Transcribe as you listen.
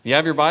If you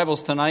have your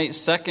Bibles tonight,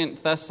 2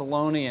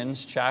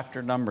 Thessalonians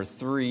chapter number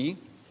 3.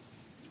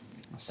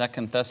 2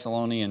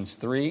 Thessalonians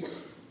 3.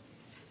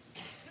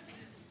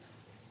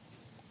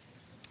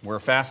 We're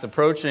fast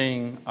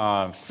approaching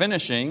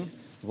finishing.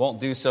 We won't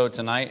do so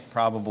tonight,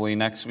 probably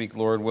next week,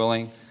 Lord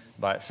willing.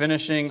 But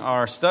finishing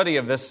our study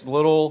of this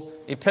little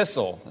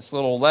epistle, this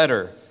little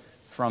letter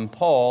from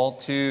Paul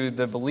to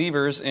the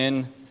believers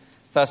in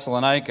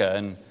Thessalonica.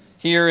 And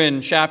here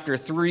in chapter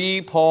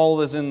 3, Paul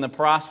is in the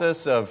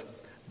process of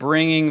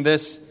bringing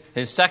his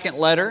second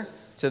letter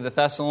to the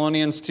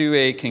Thessalonians to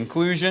a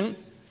conclusion.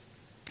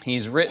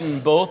 He's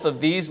written both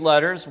of these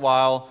letters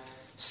while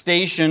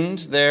stationed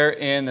there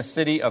in the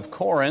city of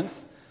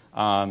Corinth,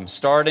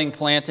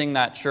 planting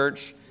that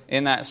church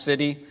in that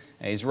city.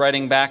 He's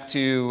writing back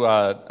to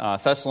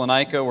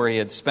Thessalonica, where he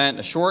had spent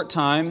a short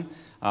time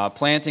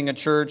planting a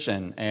church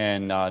and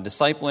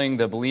discipling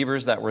the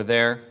believers that were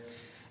there.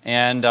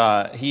 And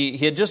he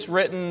had just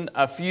written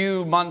a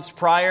few months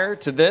prior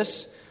to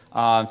this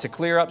to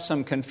clear up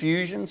some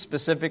confusion,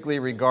 specifically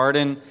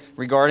regarding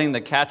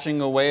the catching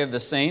away of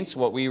the saints,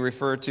 what we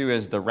refer to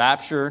as the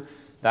rapture,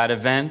 that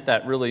event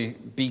that really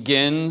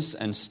begins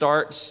and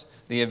starts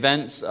the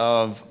events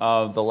of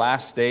the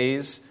last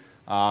days.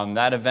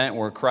 That event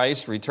where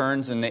Christ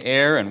returns in the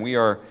air and we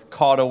are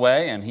caught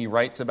away, and he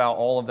writes about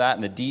all of that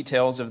and the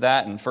details of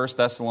that in 1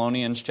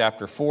 Thessalonians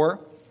chapter 4.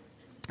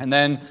 And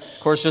then, of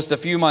course, just a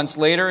few months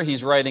later,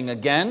 he's writing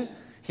again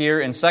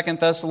here in 2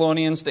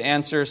 Thessalonians to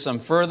answer some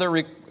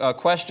further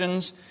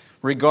questions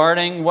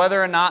regarding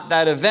whether or not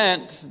that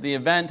event, the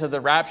event of the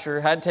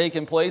rapture, had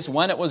taken place,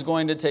 when it was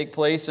going to take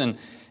place. And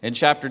in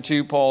chapter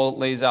 2, Paul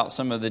lays out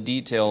some of the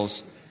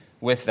details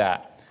with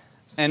that.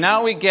 And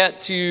now we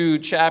get to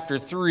chapter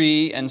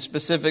 3, and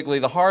specifically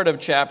the heart of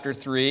chapter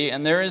 3,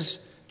 and there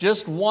is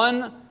just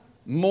one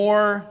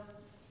more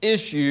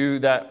issue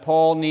that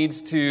Paul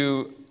needs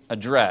to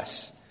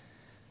address.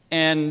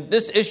 And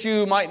this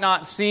issue might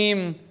not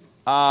seem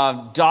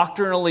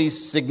doctrinally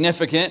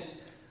significant,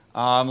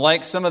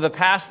 like some of the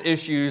past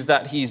issues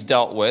that he's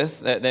dealt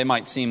with, that they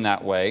might seem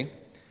that way.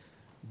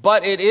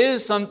 But it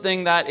is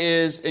something that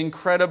is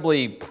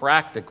incredibly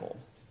practical.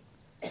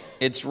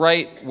 It's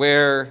right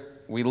where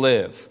we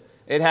live.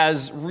 It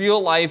has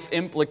real life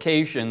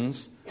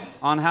implications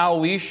on how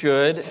we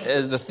should,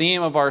 as the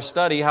theme of our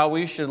study, how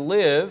we should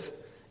live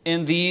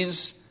in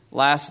these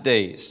last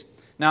days.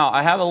 Now,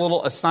 I have a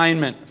little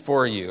assignment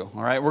for you,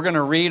 all right? We're going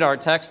to read our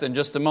text in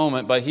just a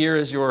moment, but here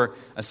is your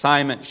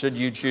assignment should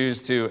you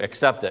choose to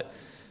accept it.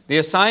 The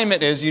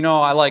assignment is,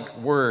 I like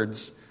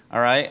words,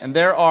 all right? And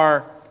there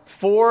are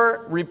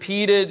 4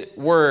 repeated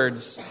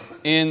words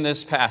in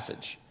this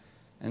passage.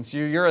 And so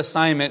your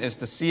assignment is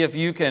to see if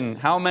you can,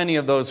 how many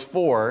of those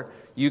 4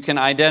 you can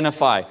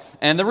identify.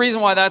 And the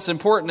reason why that's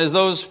important is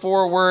those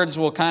 4 words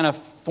will kind of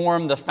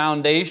form the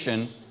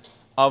foundation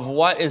of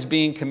what is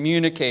being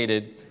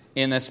communicated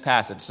in this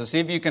passage. So see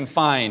if you can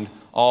find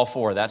all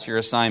 4. That's your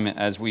assignment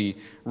as we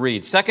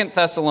read. 2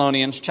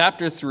 Thessalonians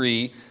chapter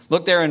 3,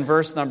 look there in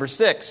verse number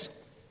 6.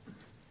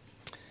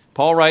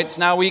 Paul writes,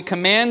 "Now we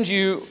command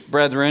you,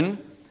 brethren,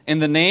 in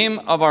the name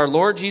of our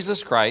Lord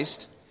Jesus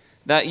Christ,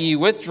 that ye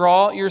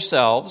withdraw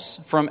yourselves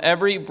from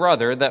every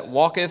brother that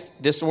walketh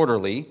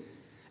disorderly,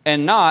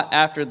 and not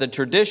after the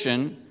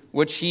tradition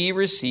which he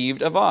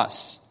received of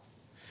us.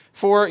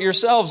 For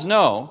yourselves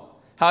know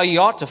how ye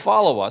ought to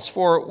follow us,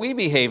 for we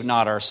behave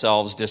not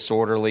ourselves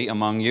disorderly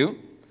among you,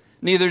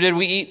 neither did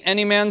we eat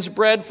any man's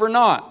bread for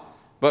naught,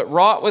 but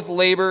wrought with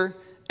labor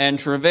and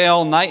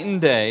travail night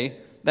and day,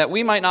 that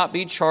we might not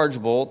be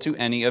chargeable to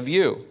any of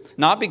you,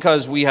 not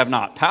because we have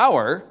not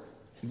power,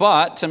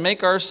 but to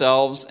make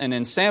ourselves an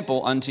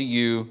ensample unto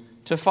you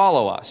to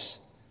follow us.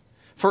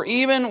 For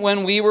even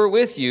when we were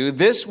with you,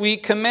 this we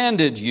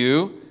commanded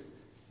you,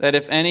 that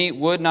if any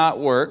would not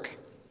work,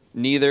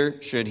 neither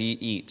should he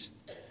eat.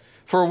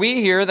 For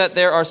we hear that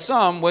there are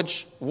some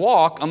which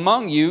walk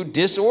among you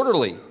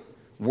disorderly,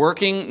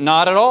 working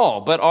not at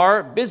all, but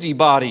are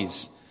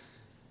busybodies.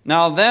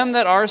 Now them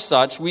that are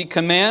such we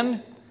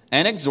command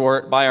and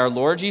exhort by our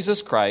Lord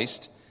Jesus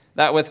Christ,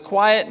 that with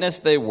quietness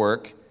they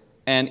work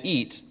and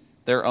eat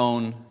their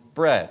own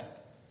bread."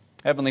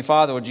 Heavenly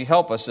Father, would you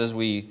help us as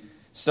we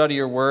study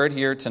your word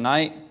here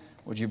tonight?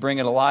 Would you bring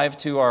it alive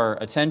to our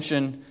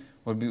attention?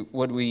 Would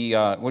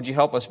you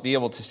help us be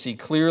able to see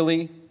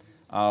clearly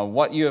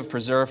what you have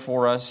preserved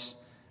for us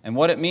and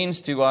what it means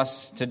to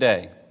us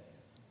today?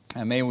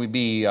 And may we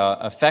be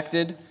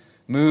affected,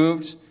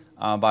 moved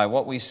by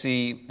what we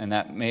see, and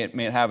that may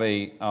it have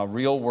a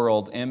real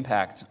world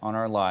impact on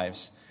our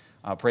lives.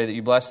 I pray that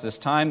you bless this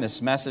time,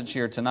 this message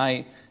here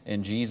tonight,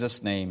 in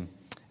Jesus' name.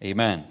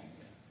 Amen.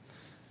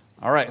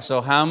 All right,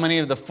 so how many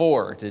of the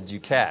 4 did you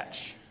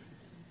catch?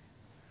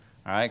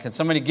 All right, can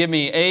somebody give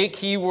me a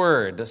key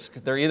word?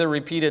 They're either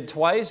repeated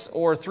twice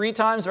or 3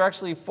 times or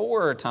actually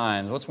 4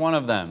 times. What's one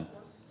of them?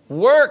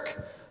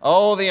 Work.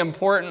 Oh, the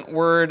important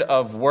word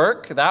of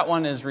work. That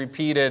one is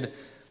repeated.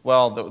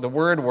 Well, the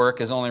word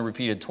work is only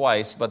repeated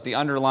twice, but the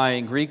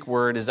underlying Greek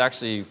word is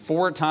actually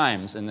 4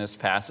 times in this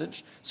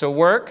passage. So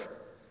work,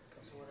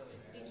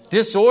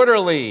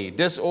 Disorderly.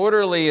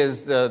 Disorderly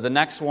is the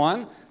next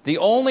one. The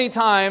only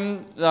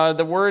time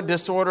the word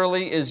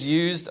disorderly is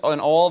used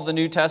in all of the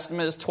New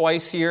Testament is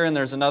twice here, and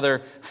there's another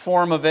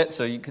form of it,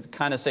 so you could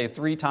kind of say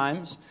 3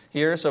 times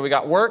here. So we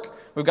got work,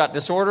 we've got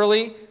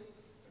disorderly,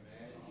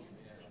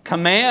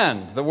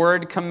 command, the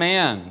word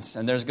command.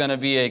 And there's going to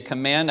be a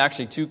command,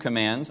 actually 2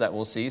 commands that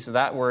we'll see. So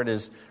that word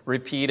is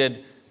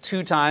repeated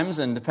 2 times,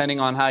 and depending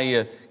on how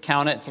you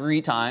count it, 3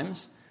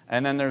 times.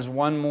 And then there's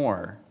one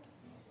more.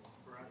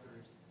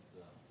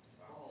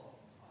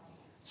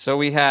 So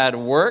we had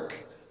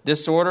work,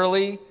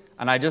 disorderly,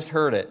 and I just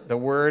heard it, the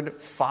word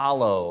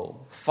follow.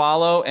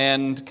 Follow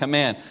and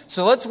command.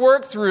 So let's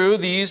work through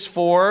these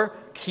 4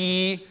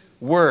 key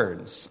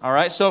words. All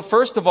right, so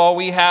first of all,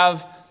 we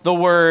have the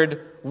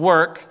word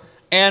work,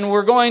 and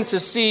we're going to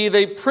see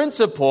the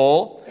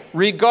principle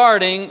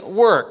regarding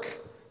work.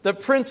 The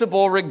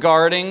principle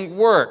regarding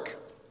work.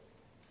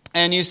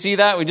 And you see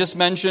that? We just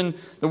mentioned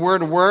the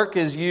word work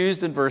is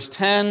used in verse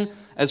 10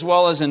 as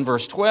well as in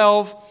verse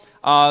 12.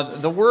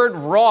 The word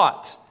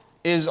wrought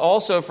is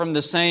also from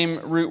the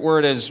same root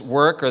word as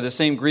work, or the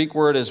same Greek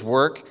word as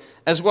work,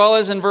 as well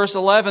as in verse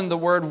 11, the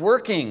word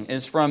working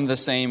is from the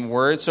same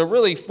word. So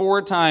really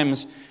 4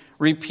 times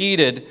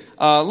repeated.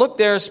 Look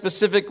there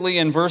specifically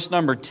in verse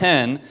number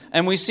 10,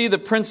 and we see the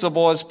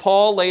principle as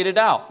Paul laid it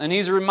out. And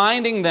he's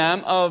reminding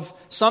them of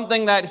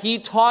something that he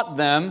taught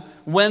them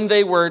when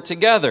they were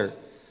together.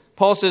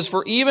 Paul says,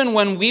 "For even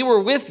when we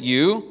were with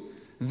you,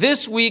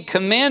 this we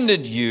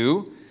commanded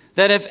you,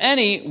 that if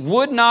any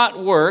would not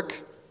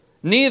work,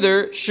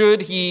 neither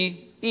should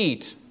he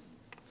eat."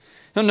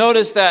 You'll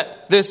notice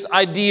that this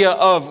idea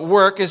of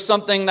work is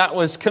something that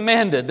was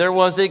commanded. There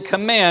was a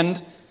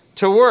command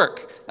to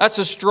work. That's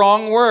a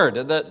strong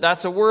word.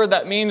 That's a word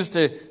that means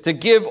to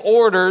give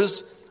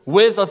orders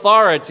with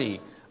authority,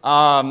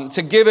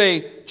 to give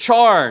a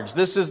charge.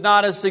 This is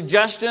not a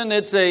suggestion,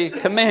 it's a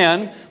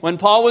command. When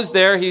Paul was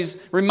there, he's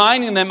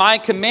reminding them, I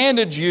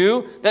commanded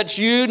you that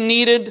you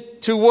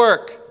needed to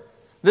work.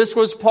 This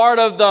was part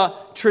of the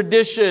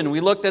tradition.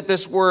 We looked at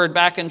this word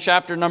back in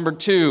chapter number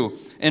 2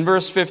 in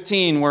verse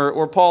 15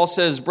 where Paul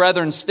says,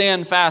 "Brethren,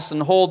 stand fast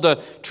and hold the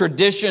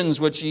traditions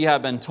which ye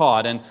have been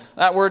taught." And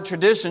that word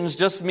traditions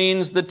just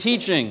means the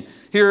teaching.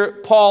 Here,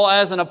 Paul,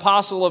 as an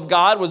apostle of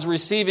God, was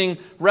receiving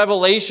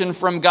revelation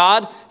from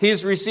God.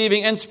 He's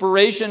receiving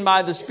inspiration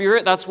by the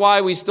Spirit. That's why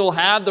we still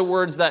have the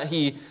words that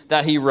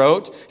he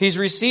wrote. He's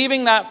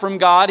receiving that from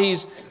God.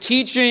 He's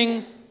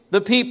teaching the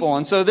people.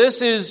 And so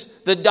this is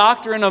the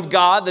doctrine of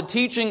God, the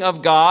teaching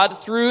of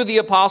God through the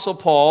Apostle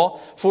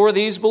Paul for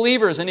these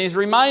believers. And he's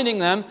reminding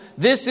them,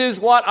 this is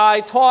what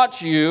I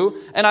taught you,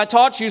 and I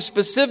taught you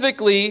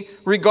specifically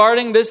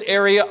regarding this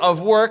area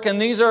of work,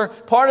 and these are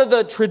part of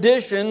the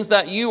traditions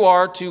that you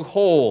are to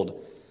hold.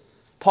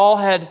 Paul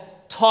had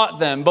taught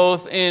them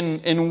both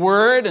in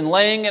word and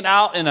laying it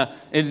out in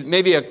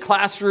maybe a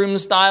classroom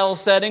style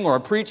setting or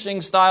a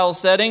preaching style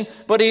setting,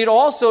 but he had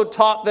also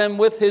taught them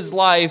with his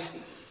life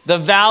the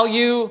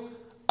value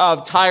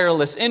of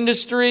tireless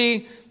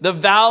industry, the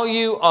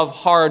value of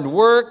hard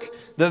work,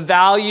 the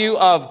value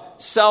of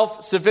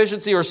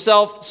self-sufficiency or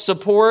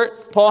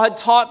self-support. Paul had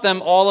taught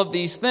them all of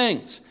these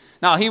things.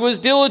 Now, he was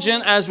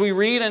diligent, as we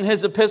read in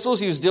his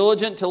epistles, he was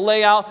diligent to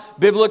lay out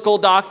biblical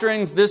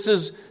doctrines. This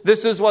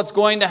is what's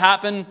going to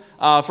happen.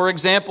 For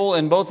example,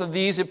 in both of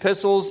these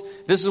epistles,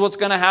 this is what's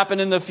going to happen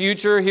in the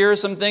future. Here are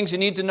some things you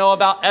need to know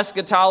about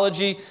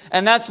eschatology.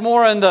 And that's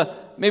more in the,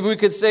 maybe we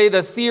could say,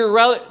 the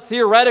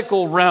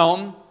theoretical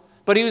realm.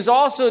 But he was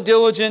also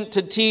diligent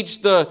to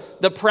teach the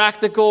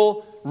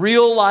practical,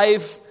 real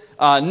life,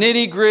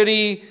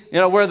 nitty-gritty,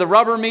 where the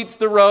rubber meets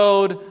the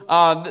road,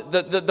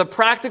 the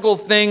practical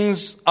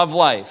things of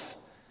life.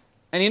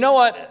 And you know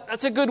what?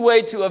 That's a good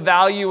way to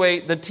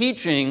evaluate the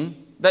teaching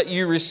that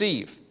you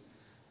receive.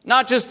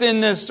 Not just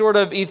in this sort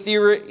of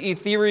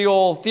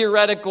ethereal,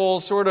 theoretical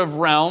sort of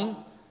realm.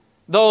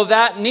 Though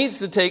that needs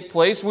to take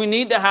place, we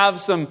need to have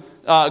some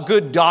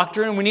good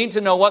doctrine. We need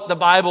to know what the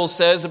Bible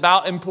says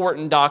about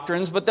important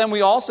doctrines. But then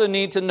we also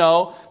need to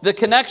know the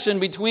connection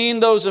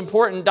between those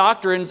important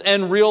doctrines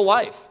and real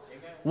life.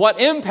 Amen. What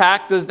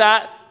impact does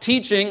that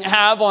teaching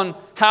have on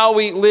how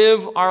we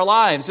live our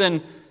lives?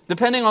 And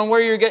depending on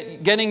where you're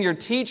getting your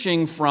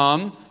teaching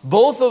from,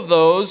 both of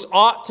those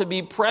ought to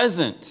be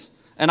present.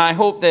 And I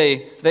hope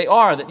they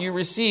are, that you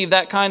receive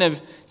that kind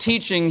of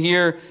teaching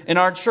here in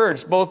our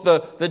church. Both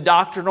the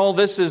doctrinal,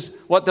 this is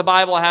what the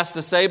Bible has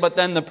to say, but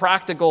then the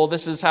practical,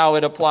 this is how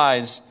it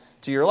applies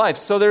to your life.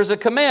 So there's a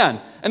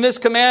command, and this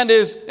command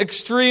is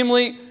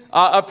extremely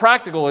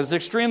practical. It's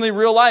extremely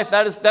real life.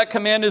 That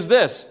command is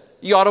this: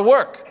 you ought to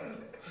work.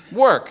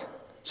 Work.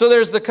 So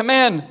there's the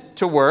command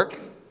to work.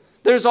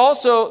 There's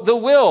also the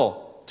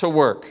will to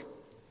work.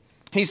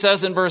 He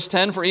says in verse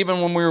 10, "For even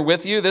when we were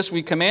with you, this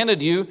we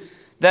commanded you,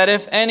 that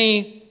if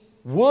any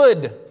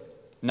would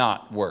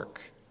not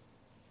work."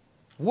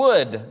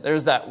 Would,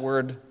 there's that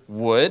word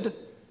would.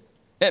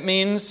 It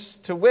means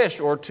to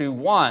wish or to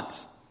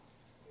want,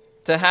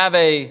 to have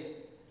a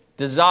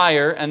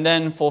desire and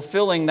then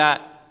fulfilling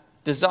that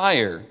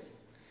desire.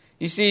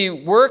 You see,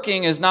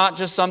 working is not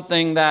just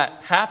something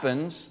that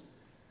happens.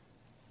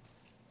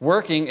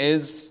 Working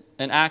is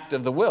an act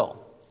of the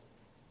will.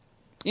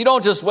 You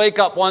don't just wake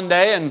up one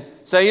day and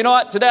say, you know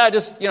what, today I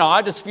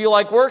just feel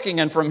like working,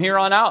 and from here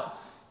on out,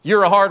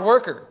 you're a hard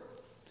worker.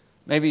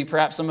 Maybe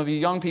perhaps some of you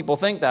young people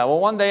think that.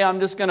 Well, one day I'm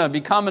just going to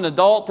become an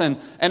adult and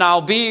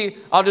I'll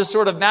just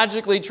sort of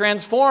magically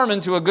transform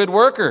into a good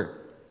worker.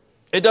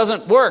 It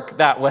doesn't work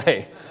that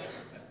way.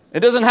 It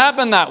doesn't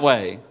happen that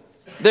way.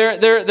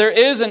 There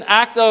is an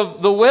act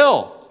of the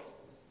will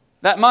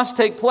that must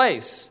take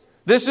place.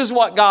 This is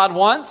what God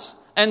wants,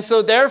 and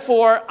so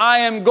therefore I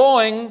am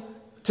going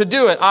to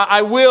do it.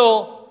 I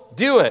will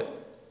do it.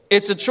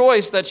 It's a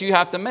choice that you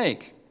have to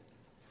make.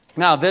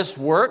 Now, this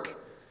work,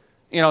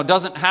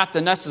 doesn't have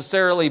to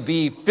necessarily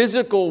be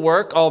physical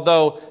work,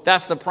 although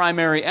that's the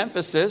primary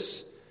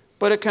emphasis,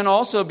 but it can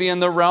also be in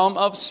the realm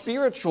of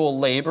spiritual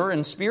labor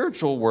and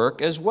spiritual work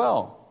as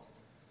well.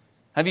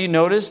 Have you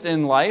noticed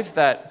in life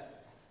that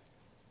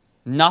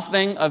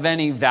nothing of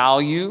any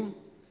value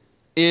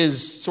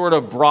is sort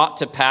of brought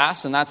to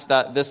pass, and that's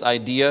this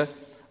idea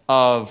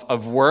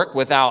of work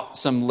without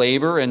some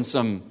labor and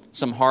some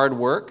hard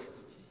work?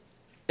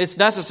 It's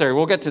necessary.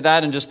 We'll get to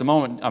that in just a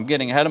moment. I'm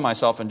getting ahead of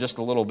myself in just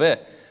a little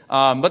bit.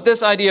 But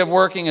this idea of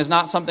working is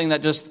not something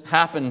that just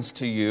happens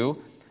to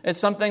you. It's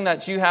something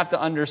that you have to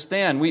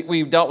understand.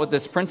 We dealt with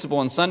this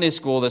principle in Sunday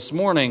school this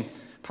morning.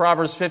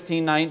 Proverbs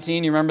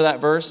 15:19, you remember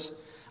that verse?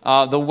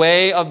 The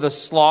way of the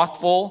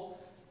slothful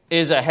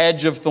is a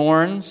hedge of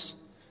thorns.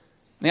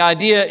 The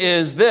idea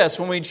is this: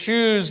 when we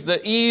choose the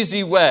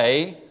easy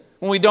way,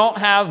 when we don't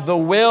have the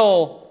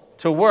will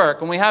to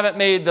work, when we haven't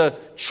made the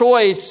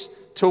choice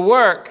to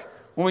work,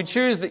 when we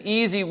choose the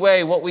easy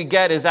way, what we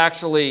get is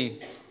actually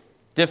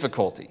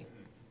difficulty.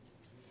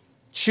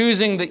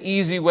 Choosing the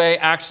easy way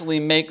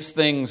actually makes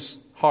things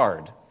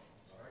hard.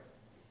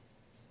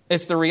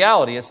 It's the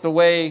reality. It's the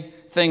way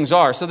things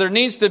are. So there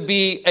needs to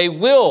be a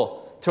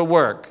will to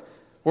work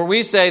where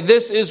we say,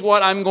 this is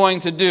what I'm going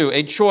to do,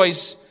 a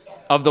choice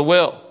of the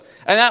will.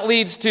 And that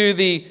leads to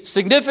the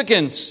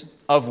significance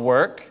of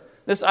work.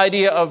 This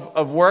idea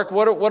of work,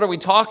 what are we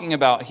talking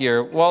about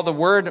here? Well, the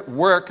word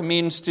work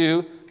means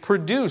to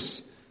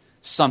produce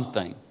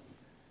something.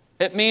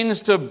 It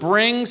means to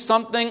bring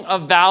something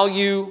of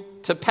value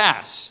to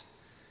pass.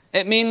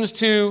 It means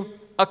to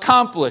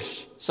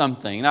accomplish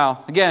something.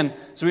 Now, again,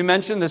 as we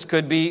mentioned, this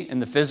could be in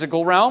the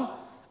physical realm.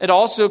 It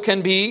also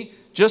can be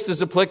just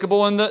as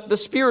applicable in the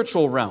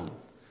spiritual realm.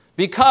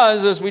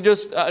 Because, as we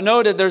just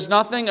noted, there's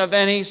nothing of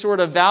any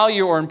sort of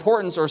value or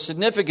importance or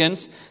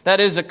significance that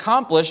is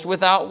accomplished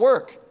without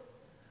work.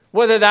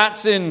 Whether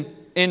that's in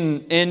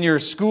your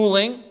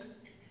schooling,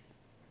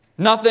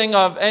 nothing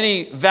of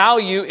any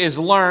value is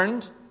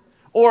learned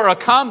or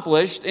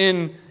accomplished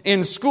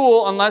in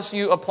school unless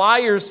you apply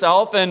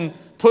yourself and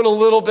put a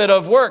little bit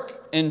of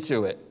work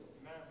into it.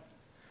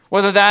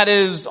 Whether that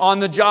is on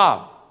the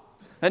job,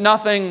 that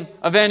nothing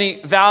of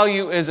any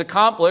value is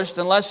accomplished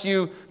unless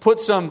you put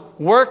some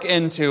work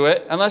into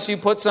it, unless you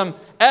put some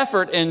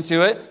effort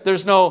into it.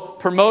 There's no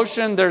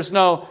promotion, there's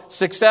no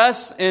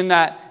success in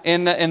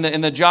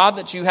the job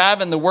that you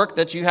have and the work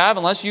that you have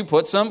unless you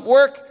put some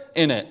work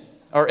in it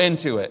or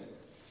into it.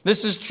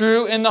 This is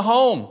true in the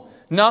home.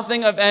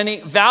 Nothing of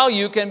any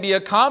value can be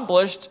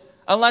accomplished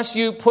unless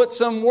you put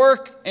some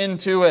work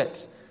into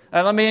it.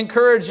 And let me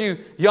encourage you,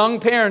 young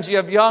parents, you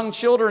have young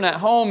children at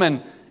home,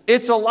 and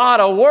it's a lot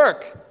of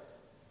work.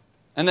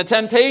 And the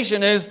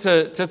temptation is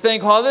to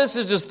think, oh, this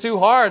is just too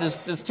hard,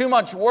 it's too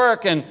much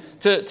work, and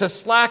to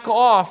slack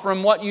off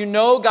from what you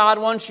know God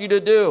wants you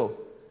to do,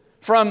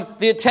 from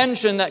the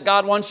attention that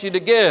God wants you to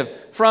give,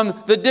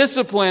 from the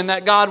discipline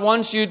that God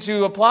wants you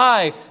to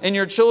apply in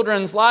your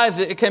children's lives.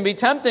 It can be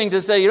tempting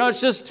to say,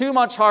 it's just too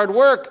much hard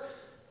work.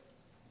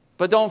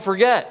 But don't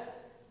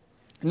forget,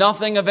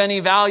 nothing of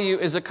any value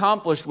is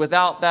accomplished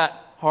without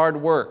that hard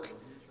work.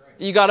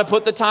 You got to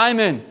put the time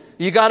in.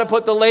 You got to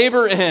put the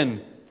labor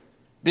in,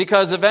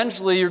 because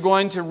eventually you're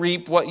going to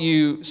reap what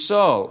you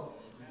sow.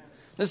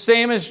 The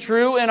same is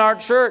true in our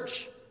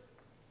church.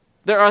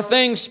 There are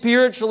things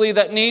spiritually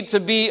that need to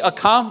be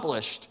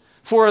accomplished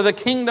for the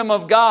kingdom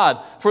of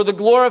God, for the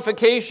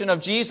glorification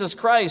of Jesus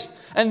Christ.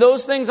 And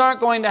those things aren't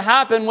going to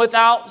happen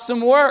without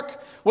some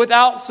work,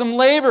 without some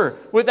labor,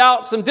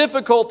 without some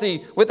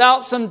difficulty,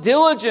 without some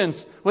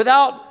diligence,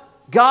 without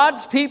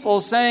God's people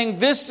saying,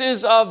 this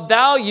is of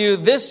value,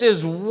 this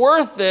is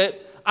worth it,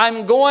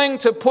 I'm going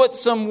to put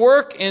some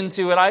work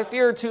into it. I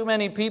fear too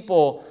many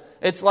people,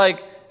 it's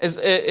like,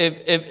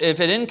 if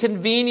it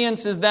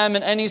inconveniences them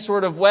in any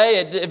sort of way,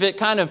 if it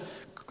kind of,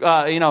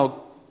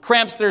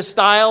 cramps their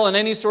style in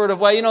any sort of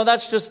way,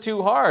 that's just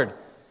too hard.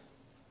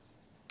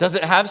 Does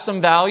it have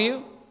some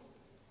value?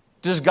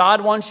 Does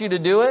God want you to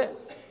do it?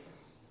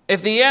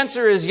 If the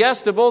answer is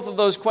yes to both of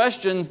those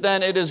questions,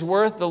 then it is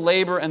worth the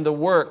labor and the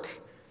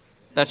work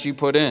that you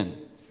put in.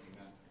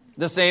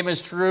 The same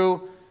is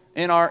true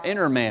in our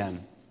inner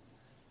man.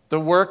 The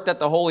work that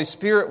the Holy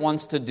Spirit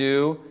wants to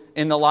do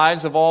in the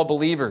lives of all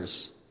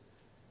believers.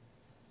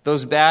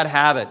 Those bad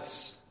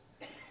habits,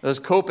 those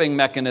coping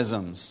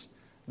mechanisms,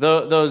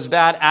 those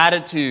bad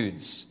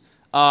attitudes,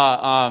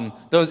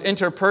 those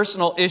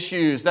interpersonal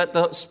issues that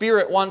the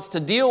Spirit wants to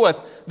deal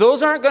with,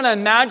 those aren't going to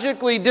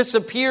magically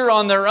disappear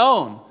on their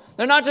own.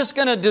 They're not just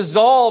going to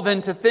dissolve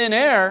into thin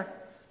air.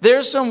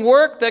 There's some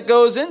work that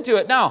goes into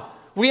it. Now,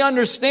 we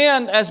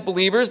understand as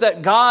believers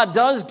that God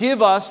does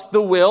give us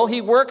the will.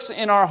 He works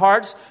in our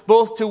hearts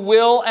both to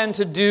will and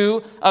to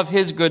do of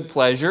His good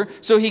pleasure.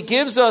 So He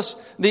gives us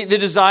the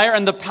desire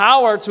and the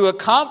power to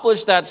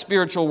accomplish that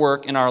spiritual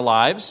work in our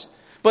lives.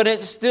 But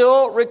it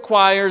still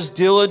requires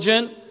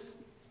diligent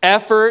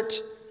effort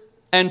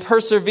and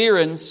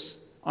perseverance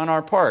on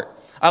our part.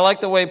 I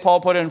like the way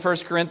Paul put it in 1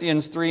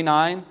 Corinthians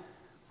 3:9,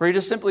 where he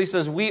just simply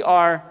says, we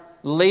are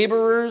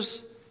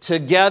laborers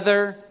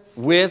together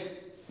with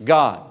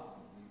God.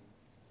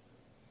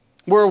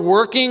 We're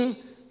working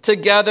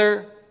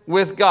together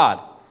with God.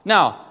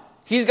 Now,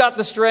 He's got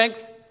the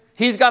strength,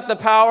 He's got the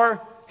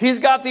power, He's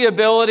got the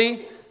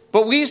ability,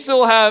 but we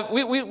still have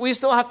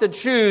to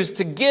choose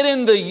to get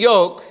in the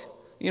yoke.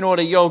 You know what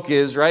a yoke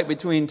is, right?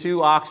 Between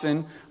two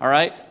oxen, all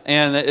right?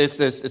 And it's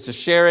a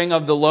sharing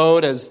of the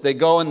load as they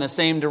go in the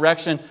same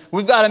direction.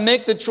 We've got to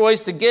make the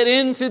choice to get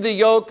into the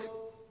yoke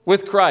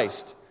with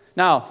Christ.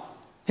 Now,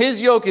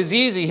 His yoke is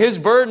easy. His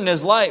burden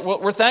is light.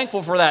 We're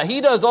thankful for that. He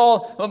does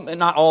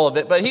not all of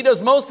it, but He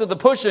does most of the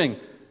pushing.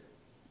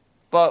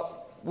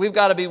 But we've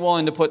got to be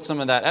willing to put some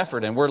of that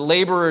effort in. We're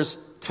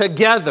laborers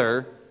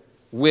together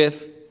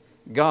with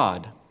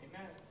God.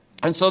 Amen.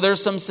 And so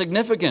there's some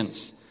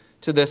significance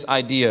to this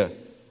idea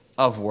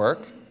of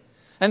work.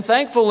 And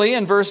thankfully,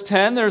 in verse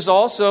 10, there's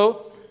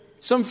also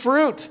some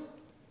fruit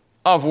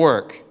of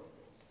work.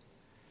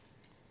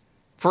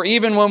 For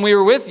even when we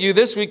were with you,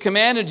 this we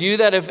commanded you,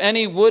 that if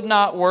any would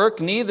not work,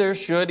 neither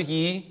should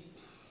he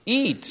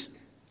eat.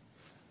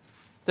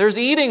 There's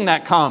eating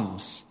that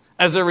comes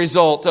as a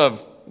result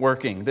of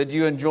working. Did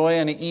you enjoy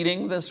any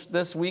eating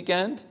this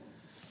weekend?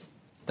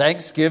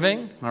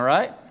 Thanksgiving, all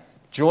right?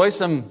 Enjoy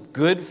some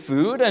good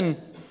food, and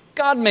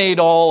God made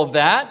all of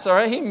that, all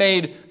right? He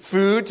made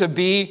food to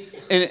be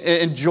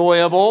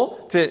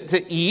enjoyable,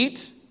 to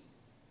eat.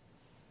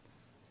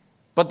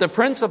 But the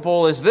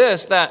principle is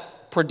this,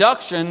 that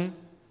production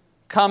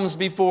comes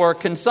before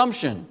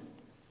consumption.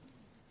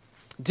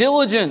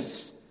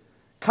 Diligence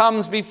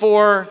comes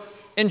before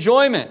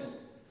enjoyment.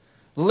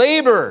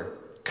 Labor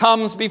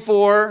comes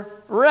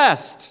before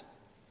rest.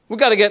 We've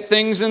got to get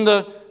things in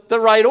the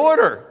right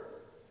order.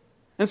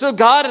 And so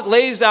God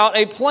lays out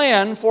a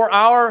plan for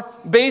our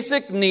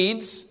basic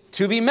needs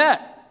to be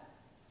met.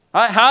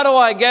 Right? How do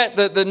I get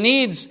the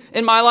needs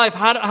in my life?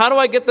 How do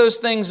I get those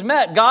things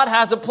met? God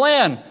has a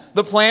plan.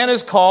 The plan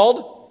is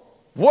called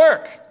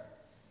work.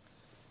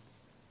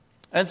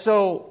 And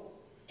so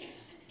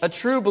a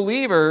true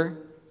believer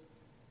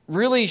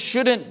really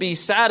shouldn't be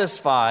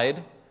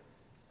satisfied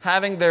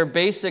having their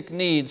basic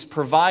needs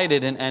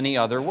provided in any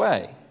other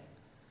way.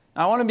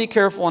 Now, I want to be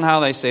careful in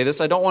how they say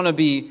this. I don't want to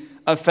be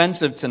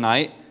offensive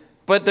tonight,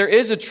 but there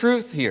is a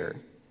truth here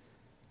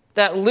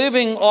that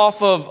living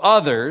off of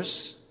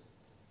others,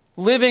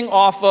 living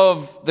off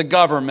of the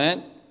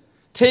government,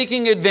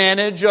 taking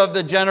advantage of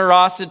the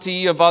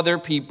generosity of other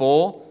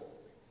people,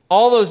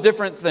 all those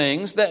different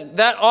things,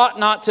 that ought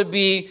not to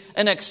be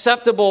an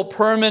acceptable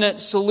permanent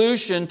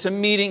solution to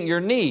meeting your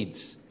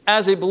needs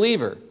as a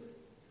believer.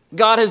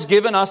 God has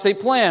given us a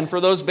plan for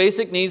those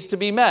basic needs to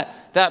be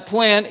met. That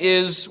plan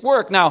is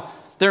work. Now,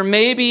 there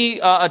may be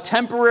a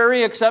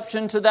temporary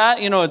exception to that,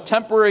 a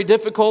temporary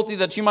difficulty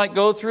that you might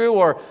go through,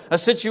 or a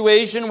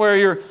situation where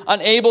you're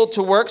unable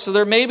to work. So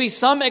there may be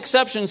some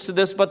exceptions to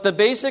this, but the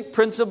basic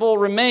principle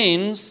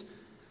remains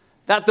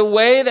that the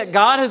way that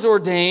God has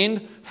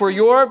ordained for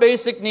your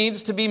basic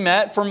needs to be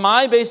met, for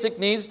my basic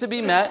needs to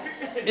be met,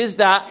 is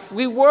that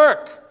we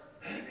work.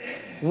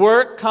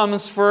 Work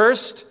comes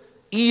first.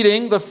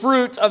 Eating, the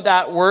fruit of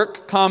that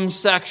work, comes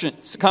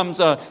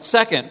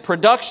second.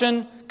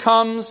 Production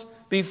comes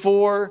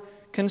before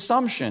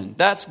consumption.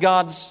 That's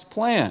God's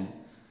plan.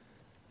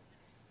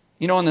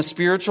 In the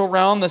spiritual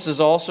realm, this is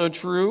also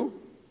true.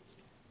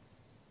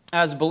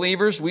 As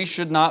believers, we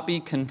should not be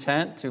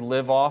content to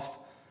live off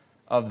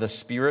of the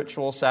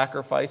spiritual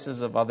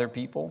sacrifices of other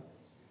people.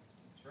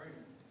 That's right.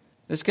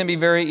 This can be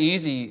very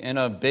easy in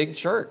a big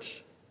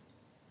church.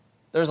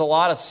 There's a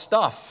lot of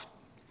stuff.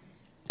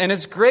 And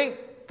it's great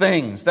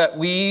things that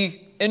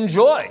we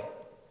enjoy,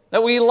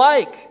 that we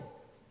like.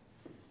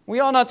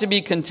 We ought not to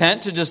be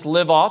content to just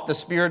live off the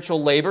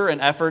spiritual labor and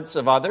efforts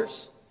of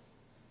others.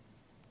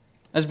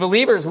 As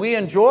believers, we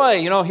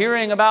enjoy,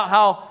 hearing about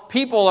how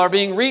people are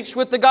being reached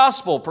with the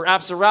gospel,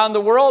 perhaps around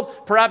the world,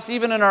 perhaps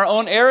even in our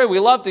own area. We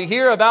love to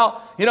hear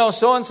about,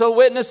 so-and-so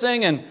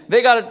witnessing, and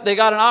they got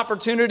an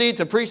opportunity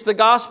to preach the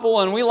gospel,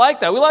 and we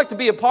like that. We like to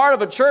be a part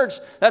of a church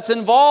that's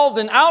involved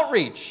in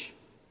outreach.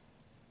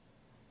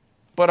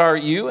 But are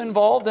you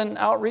involved in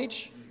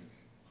outreach?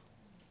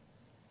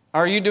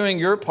 Are you doing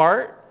your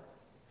part?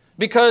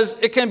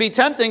 Because it can be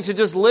tempting to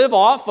just live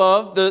off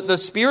of the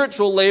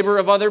spiritual labor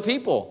of other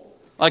people.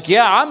 Like,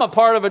 I'm a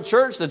part of a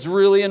church that's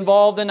really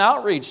involved in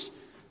outreach.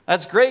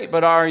 That's great,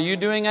 but are you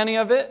doing any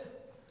of it?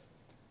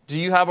 Do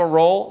you have a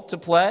role to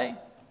play?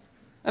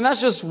 And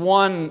that's just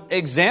one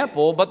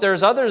example, but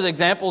there's other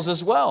examples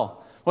as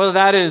well. Whether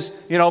that is,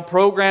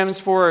 programs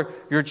for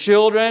your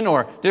children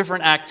or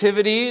different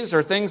activities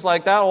or things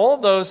like that, all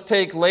of those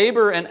take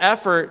labor and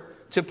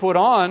effort to put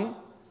on.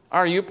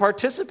 Are you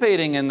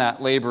participating in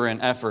that labor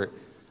and effort?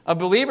 A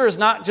believer is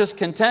not just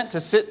content to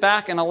sit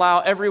back and allow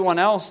everyone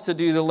else to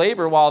do the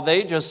labor while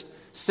they just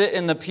sit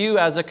in the pew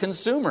as a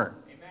consumer.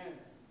 Amen.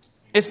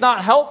 It's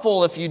not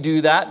helpful if you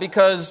do that,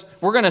 because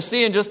we're going to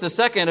see in just a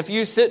second, if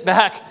you sit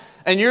back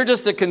and you're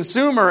just a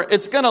consumer,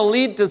 it's going to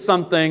lead to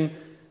something.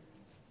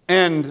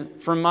 And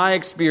from my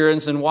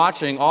experience in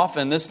watching,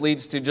 often this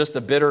leads to just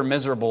a bitter,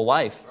 miserable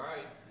life.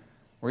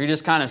 Where you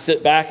just kind of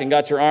sit back and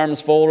got your arms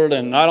folded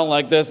and I don't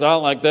like this,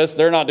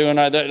 they're not doing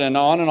that, and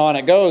on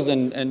it goes,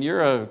 and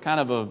you're a kind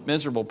of a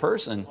miserable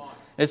person.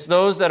 It's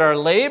those that are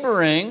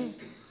laboring,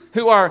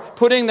 who are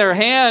putting their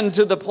hand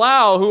to the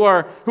plow, who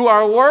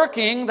are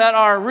working, that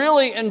are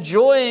really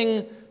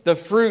enjoying the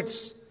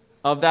fruits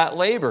of that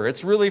labor.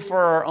 It's really for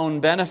our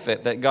own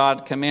benefit that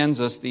God commands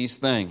us these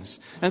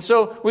things. And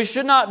so we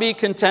should not be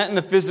content in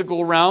the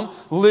physical realm,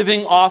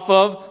 living off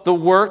of the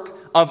work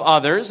of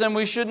others, and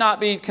we should not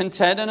be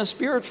content in a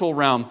spiritual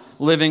realm,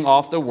 living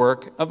off the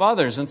work of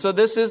others. And so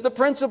this is the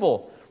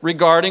principle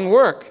regarding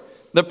work.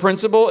 The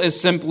principle is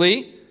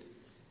simply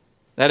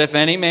that if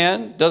any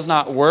man does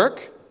not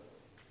work,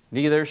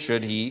 neither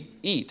should he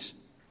eat.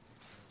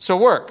 So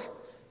work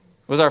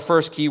was our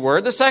first key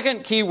word. The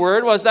second key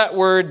word was that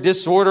word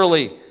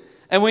disorderly.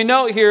 And we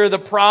note here the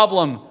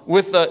problem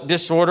with the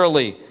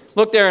disorderly.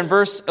 Look there in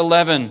verse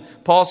 11.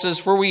 Paul says,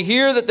 "For we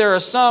hear that there are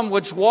some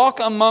which walk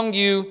among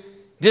you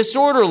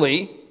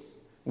disorderly,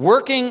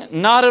 working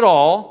not at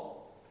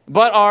all,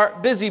 but are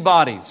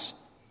busybodies."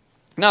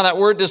 Now that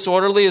word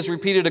disorderly is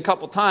repeated a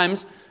couple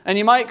times, and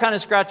you might kind of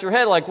scratch your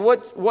head like,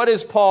 what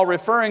is Paul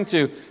referring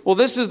to? Well,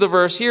 this is the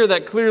verse here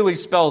that clearly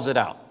spells it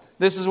out.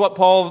 This is what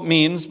Paul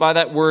means by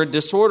that word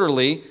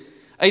disorderly.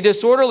 A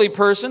disorderly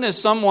person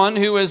is someone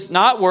who is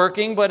not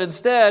working, but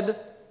instead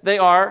they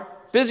are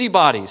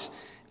busybodies.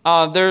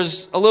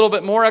 There's a little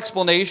bit more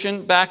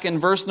explanation back in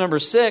verse number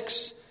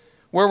 6,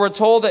 where we're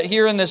told that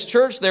here in this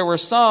church there were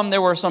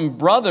some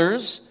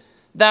brothers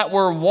that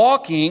were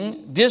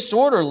walking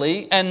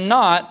disorderly and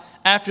not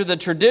after the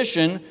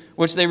tradition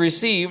which they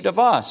received of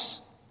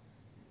us.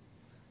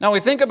 Now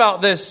we think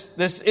about this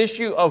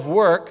issue of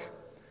work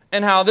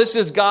and how this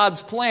is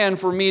God's plan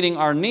for meeting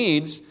our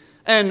needs.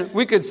 And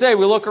we could say,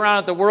 we look around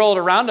at the world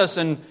around us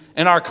and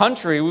in our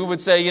country, we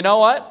would say, you know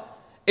what?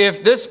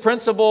 If this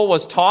principle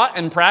was taught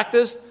and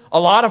practiced, a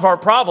lot of our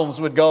problems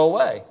would go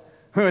away.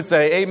 We would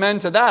say amen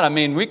to that. I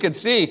mean, we could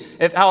see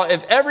if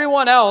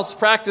everyone else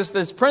practiced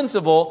this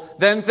principle,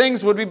 then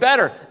things would be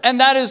better. And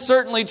that is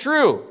certainly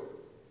true.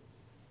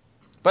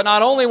 But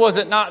not only was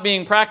it not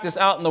being practiced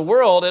out in the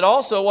world, it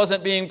also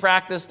wasn't being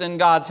practiced in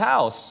God's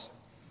house.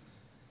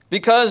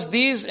 Because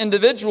these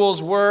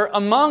individuals were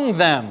among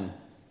them.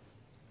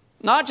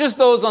 Not just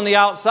those on the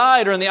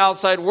outside or in the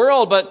outside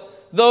world, but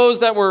those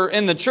that were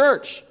in the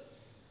church.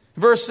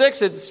 Verse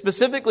 6, it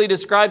specifically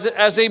describes it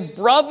as a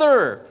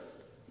brother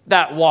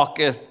that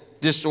walketh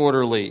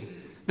disorderly.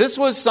 This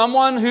was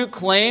someone who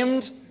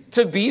claimed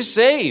to be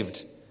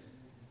saved.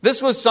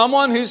 This was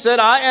someone who said,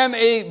 I am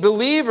a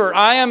believer,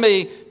 I am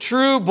a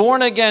true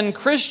born-again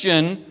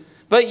Christian,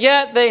 but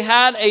yet they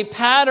had a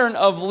pattern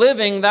of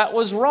living that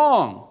was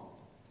wrong.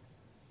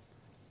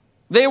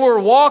 They were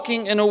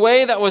walking in a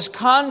way that was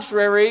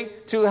contrary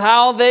to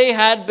how they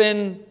had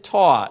been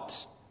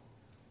taught.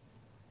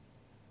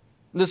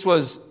 This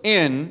was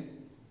in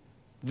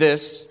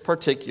this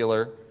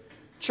particular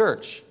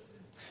church.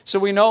 So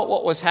we know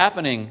what was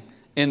happening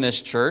in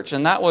this church,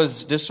 and that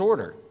was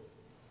disorder.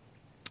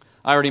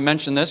 I already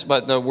mentioned this,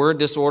 but the word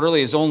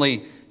disorderly is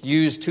only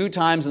used 2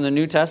 times in the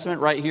New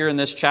Testament, right here in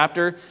this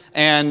chapter.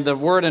 And the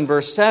word in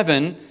verse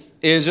 7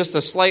 is just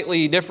a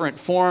slightly different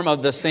form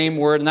of the same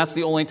word, and that's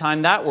the only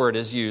time that word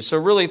is used. So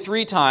really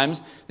 3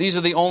 times, these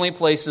are the only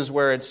places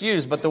where it's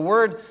used. But the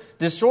word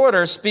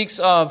disorder speaks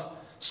of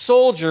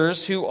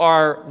soldiers who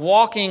are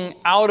walking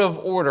out of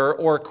order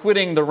or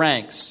quitting the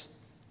ranks.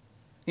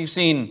 You've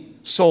seen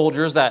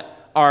soldiers that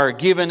are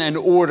given an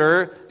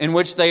order in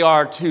which they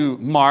are to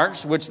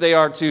march, which they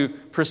are to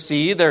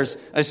proceed. There's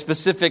a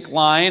specific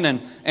line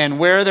and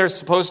where they're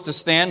supposed to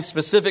stand,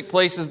 specific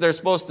places they're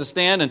supposed to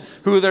stand, and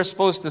who they're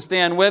supposed to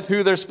stand with,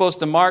 who they're supposed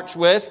to march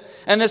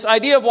with. And this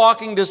idea of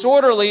walking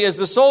disorderly is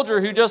the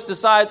soldier who just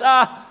decides,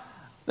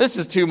 this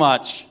is too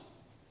much.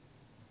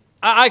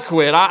 I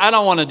quit. I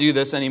don't want to do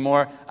this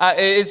anymore.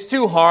 It's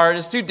too hard.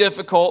 It's too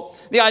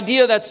difficult. The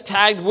idea that's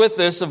tagged with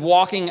this of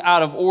walking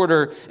out of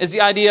order is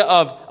the idea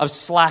of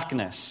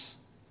slackness,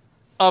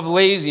 of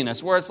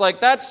laziness, where it's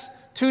like, that's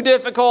too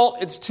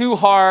difficult, it's too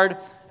hard,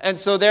 and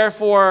so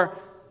therefore,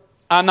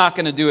 I'm not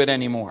going to do it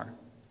anymore.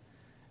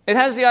 It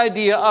has the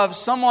idea of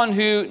someone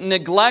who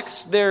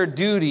neglects their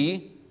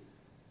duty,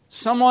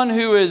 someone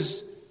who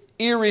is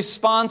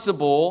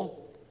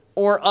irresponsible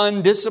or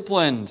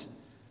undisciplined.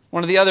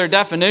 One of the other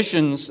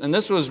definitions, and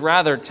this was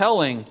rather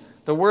telling,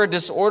 The word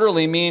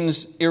disorderly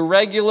means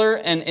irregular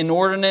and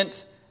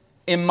inordinate,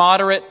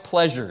 immoderate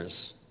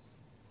pleasures.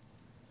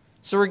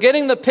 So we're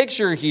getting the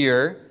picture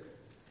here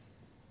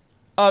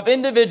of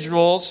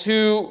individuals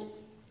who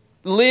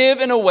live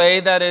in a way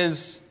that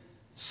is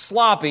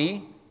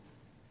sloppy,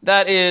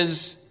 that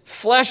is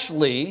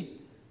fleshly,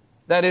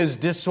 that is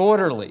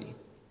disorderly.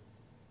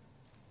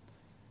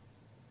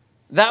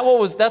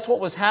 That's what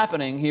was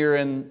happening here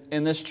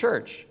in this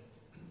church.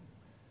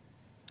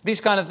 These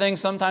kind of things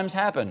sometimes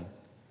happen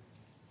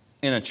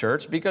in a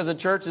church because a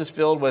church is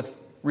filled with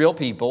real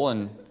people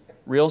and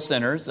real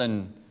sinners,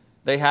 and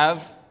they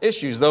have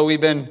issues. Though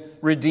we've been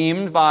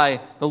redeemed by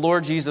the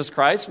Lord Jesus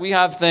Christ, we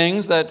have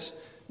things that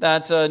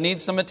need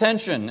some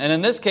attention. And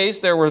in this case,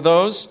 there were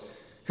those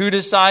who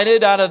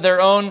decided out of their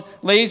own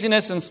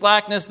laziness and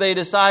slackness, they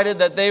decided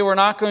that they were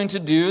not going to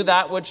do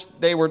that which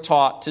they were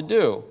taught to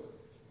do.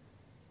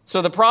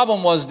 So the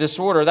problem was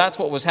disorder. That's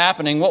what was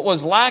happening. What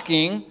was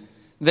lacking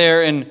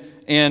there in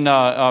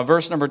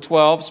verse number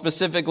 12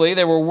 specifically,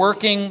 they were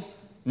working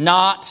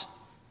not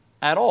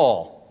at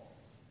all.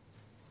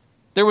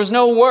 There was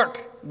no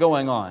work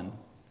going on.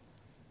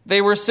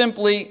 They were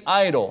simply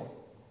idle.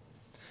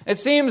 It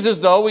seems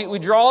as though we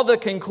draw the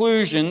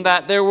conclusion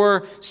that there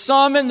were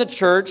some in the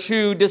church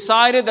who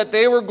decided that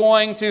they were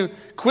going to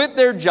quit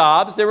their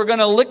jobs, they were going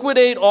to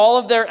liquidate all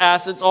of their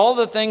assets, all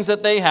the things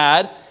that they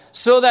had,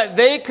 so that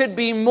they could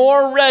be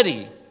more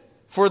ready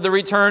for the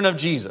return of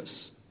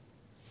Jesus.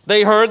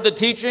 They heard the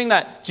teaching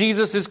that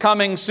Jesus is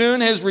coming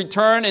soon. His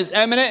return is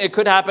imminent. It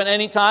could happen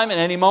anytime, at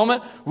any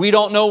moment. We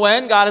don't know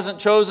when. God hasn't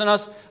chosen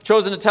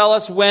to tell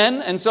us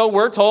when. And so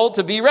we're told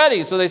to be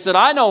ready. So they said,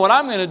 I know what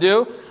I'm going to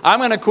do. I'm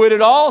going to quit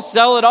it all,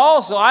 sell it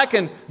all, so I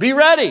can be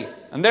ready.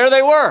 And there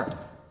they were.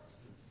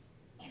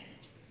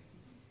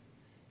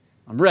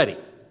 I'm ready.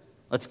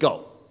 Let's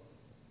go.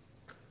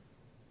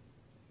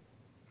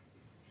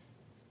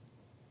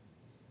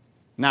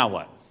 Now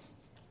what?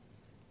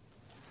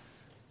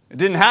 It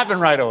didn't happen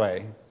right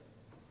away.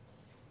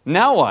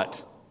 Now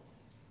what?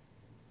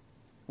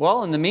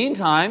 Well, in the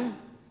meantime,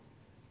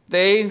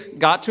 they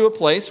got to a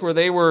place where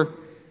they were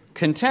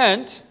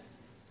content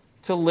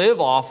to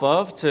live off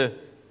of, to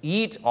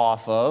eat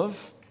off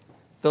of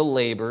the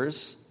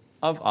labors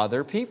of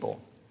other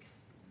people.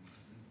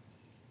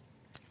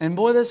 And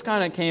boy, this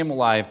kind of came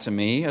alive to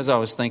me as I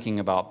was thinking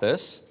about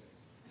this.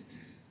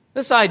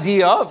 This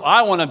idea of,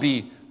 I want to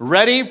be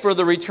ready for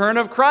the return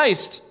of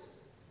Christ.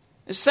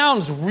 It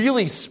sounds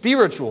really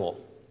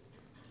spiritual.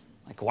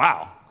 Like,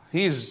 wow,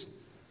 he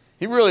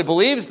really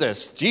believes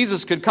this.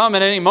 Jesus could come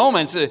at any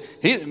moment.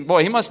 He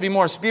must be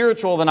more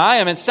spiritual than I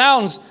am. It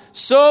sounds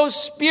so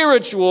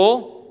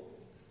spiritual,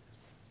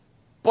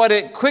 but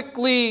it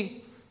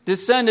quickly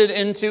descended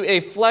into a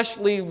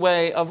fleshly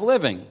way of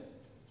living.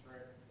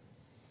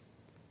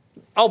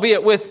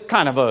 Albeit with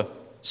kind of a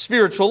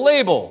spiritual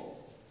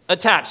label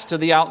attached to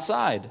the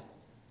outside.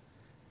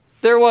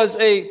 There was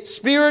a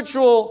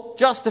spiritual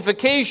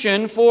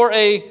justification for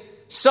a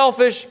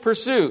selfish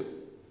pursuit.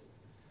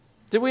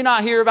 Did we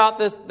not hear about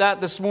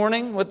that this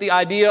morning with the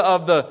idea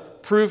of the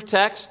proof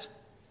text?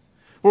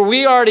 Where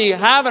we already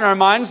have in our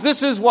minds,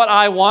 this is what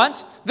I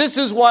want, this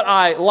is what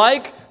I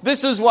like,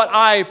 this is what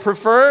I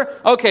prefer.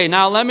 Okay,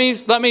 now let me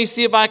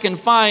see if I can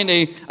find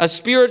a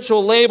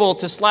spiritual label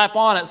to slap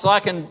on it so I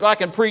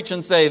can preach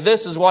and say,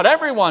 this is what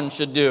everyone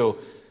should do.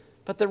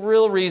 But the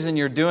real reason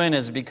you're doing it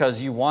is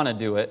because you want to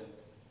do it.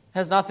 It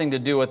has nothing to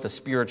do with the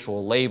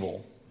spiritual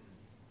label.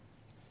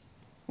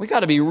 We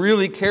got to be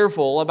really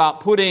careful about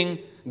putting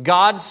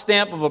God's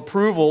stamp of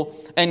approval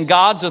and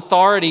God's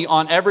authority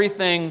on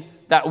everything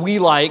that we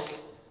like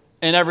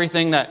and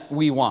everything that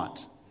we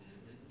want.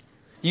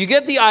 You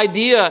get the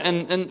idea,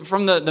 and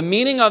from the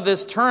meaning of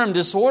this term,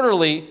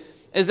 disorderly,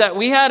 is that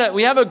we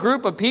have a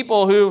group of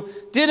people who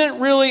didn't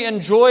really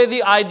enjoy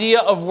the idea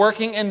of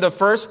working in the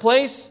first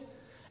place.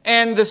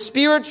 And the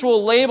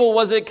spiritual label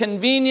was a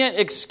convenient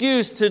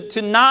excuse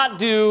to not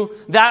do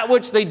that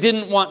which they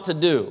didn't want to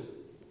do.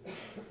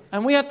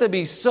 And we have to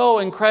be so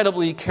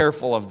incredibly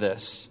careful of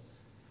this.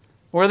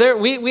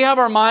 We have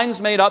our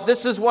minds made up.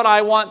 This is what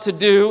I want to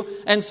do.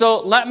 And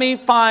so let me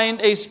find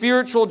a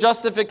spiritual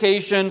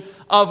justification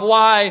of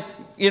why,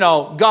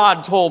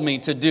 God told me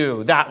to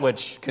do that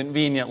which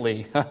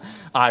conveniently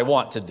I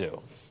want to do.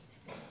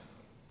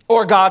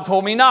 Or God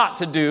told me not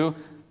to do,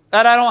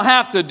 that I don't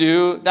have to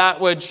do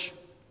that which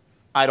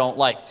I don't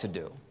like to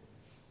do.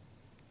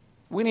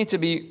 We need to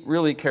be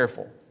really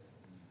careful.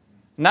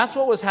 And that's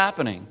what was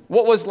happening.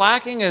 What was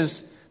lacking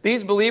is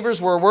these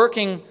believers were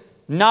working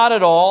not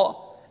at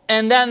all,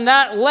 and then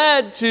that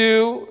led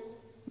to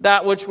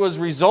that which was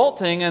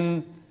resulting.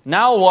 And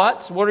now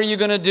what? What are you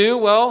going to do?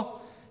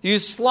 Well, you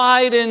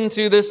slide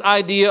into this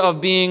idea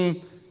of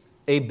being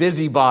a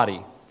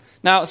busybody.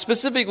 Now,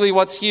 specifically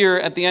what's here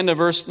at the end of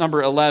verse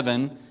number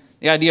 11,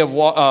 the idea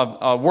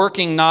of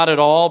working not at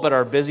all but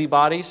are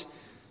busybodies.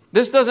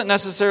 This doesn't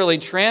necessarily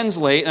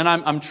translate, and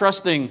I'm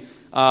trusting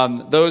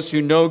those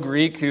who know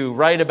Greek who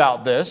write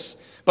about this,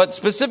 but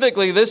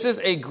specifically this is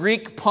a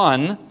Greek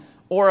pun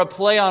or a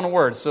play on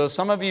words. So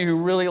some of you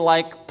who really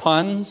like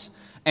puns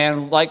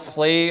and like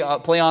play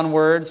on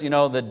words,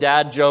 the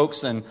dad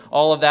jokes and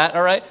all of that,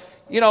 all right?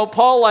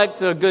 Paul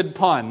liked a good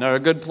pun or a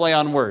good play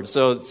on words.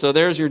 So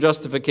there's your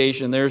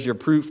justification. There's your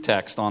proof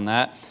text on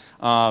that.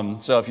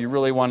 So if you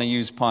really want to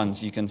use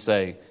puns, you can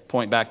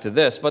point back to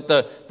this. But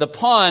the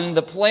pun,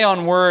 the play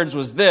on words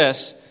was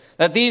this,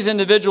 that these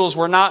individuals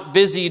were not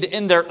busied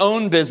in their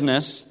own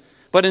business,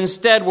 but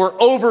instead were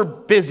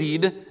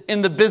over-busied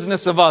in the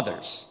business of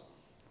others.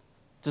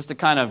 Just to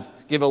kind of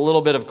give a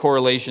little bit of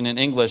correlation in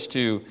English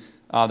to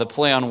the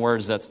play on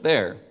words that's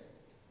there.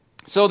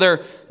 So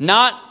they're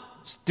not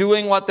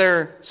doing what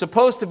they're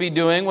supposed to be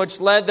doing, which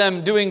led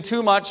them doing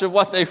too much of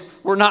what they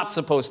were not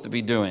supposed to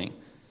be doing.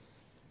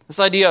 This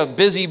idea of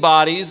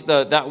busybodies,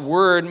 that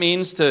word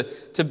means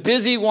to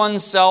busy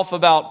oneself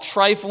about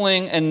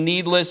trifling and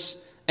needless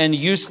and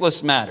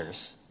useless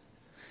matters.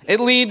 It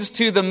leads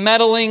to the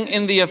meddling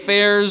in the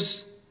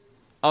affairs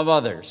of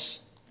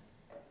others.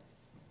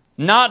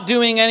 Not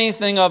doing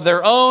anything of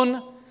their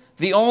own,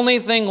 the only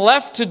thing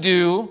left to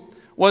do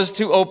was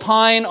to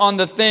opine on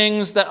the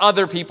things that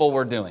other people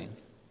were doing.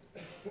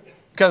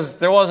 Because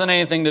there wasn't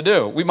anything to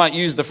do. We might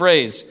use the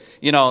phrase,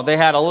 they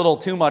had a little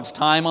too much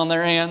time on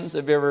their hands.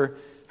 Have you ever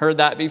heard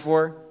that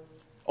before?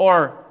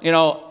 Or,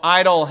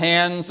 idle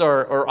hands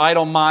or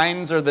idle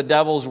minds are the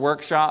devil's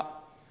workshop.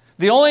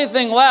 The only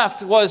thing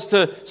left was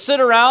to sit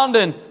around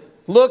and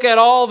look at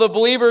all the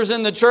believers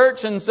in the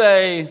church and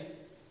say,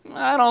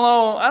 I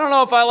don't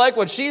know if I like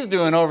what she's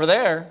doing over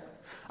there.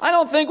 I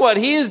don't think what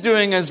he's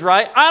doing is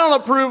right. I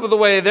don't approve of the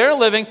way they're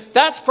living.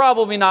 That's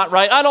probably not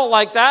right. I don't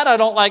like that. I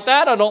don't like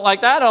that. I don't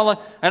like that.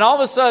 And all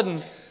of a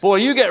sudden, boy,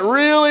 you get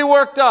really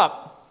worked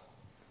up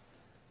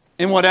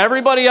in what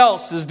everybody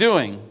else is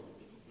doing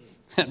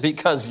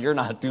because you're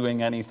not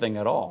doing anything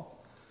at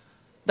all.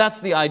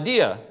 That's the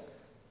idea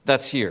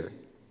that's here.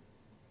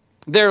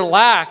 Their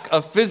lack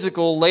of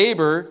physical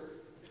labor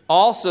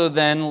also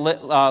then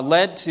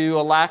led to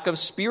a lack of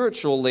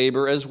spiritual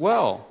labor as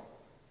well.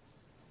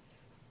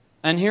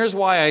 And here's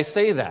why I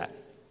say that.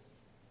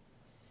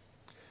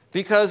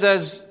 Because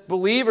as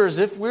believers,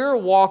 if we're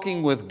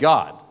walking with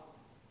God,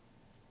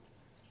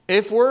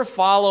 if we're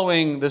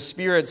following the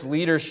Spirit's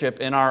leadership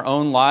in our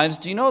own lives,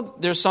 do you know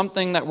there's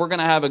something that we're going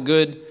to have a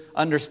good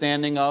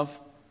understanding of?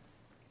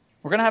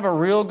 We're going to have a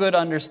real good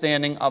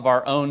understanding of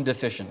our own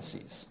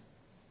deficiencies.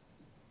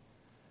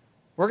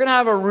 We're going to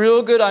have a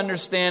real good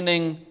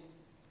understanding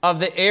of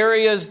the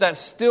areas that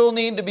still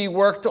need to be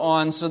worked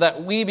on so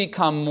that we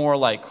become more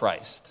like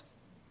Christ.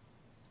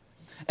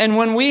 And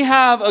when we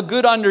have a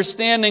good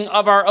understanding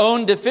of our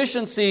own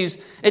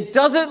deficiencies, it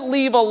doesn't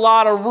leave a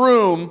lot of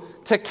room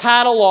to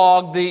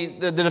catalog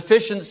the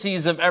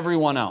deficiencies of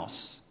everyone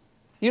else.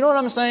 You know what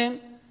I'm saying?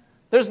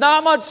 There's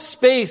not much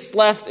space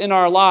left in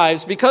our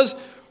lives because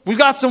we've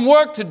got some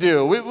work to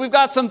do. We've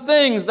got some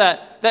things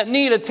that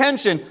need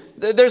attention.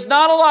 There's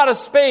not a lot of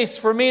space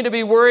for me to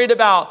be worried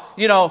about,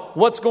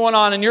 what's going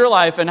on in your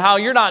life and how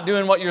you're not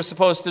doing what you're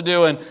supposed to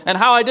do and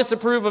how I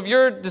disapprove of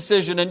your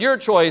decision and your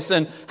choice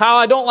and how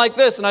I don't like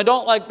this and I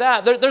don't like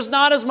that. There's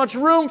not as much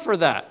room for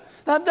that.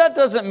 That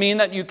doesn't mean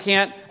that you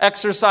can't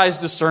exercise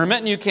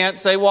discernment and you can't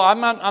say, well,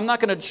 I'm not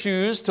going to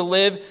choose to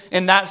live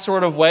in that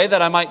sort of way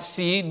that I might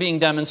see being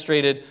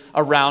demonstrated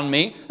around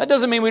me. That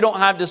doesn't mean we don't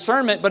have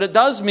discernment, but it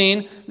does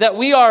mean that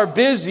we are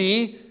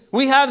busy.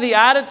 We have the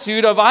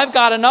attitude of, I've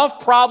got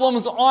enough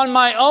problems on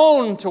my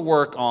own to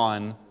work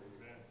on,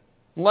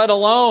 let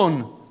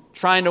alone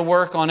trying to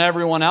work on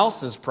everyone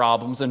else's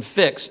problems and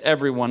fix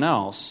everyone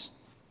else.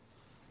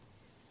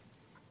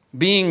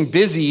 Being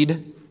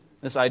busied,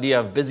 this idea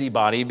of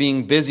busybody,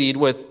 being busied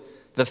with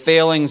the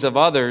failings of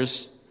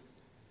others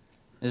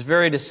is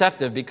very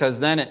deceptive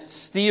because then it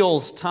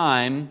steals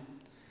time.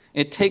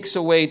 It takes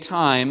away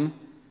time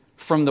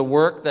from the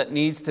work that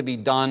needs to be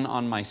done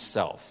on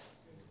myself.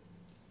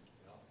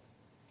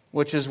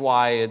 Which is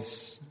why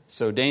it's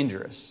so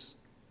dangerous.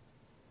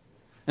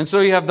 And so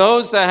you have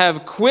those that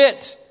have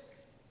quit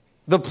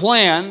the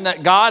plan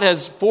that God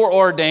has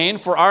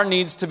foreordained for our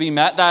needs to be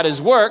met, that is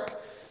work.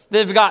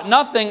 They've got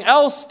nothing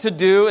else to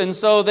do, and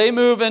so they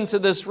move into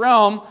this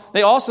realm.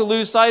 They also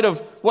lose sight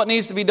of what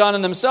needs to be done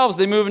in themselves.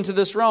 They move into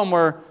this realm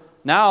where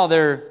now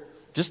they're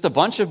just a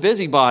bunch of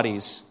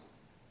busybodies,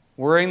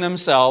 worrying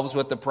themselves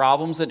with the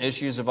problems and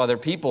issues of other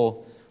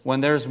people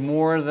when there's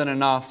more than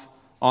enough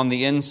on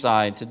the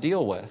inside to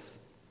deal with.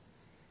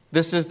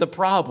 This is the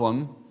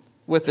problem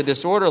with the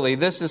disorderly.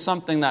 This is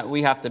something that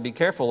we have to be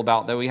careful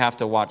about, that we have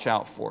to watch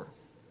out for.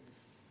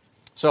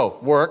 So,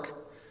 work,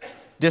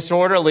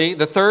 disorderly.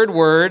 The third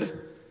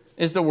word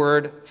is the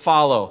word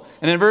follow.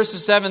 And in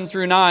verses 7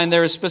 through 9,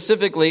 there is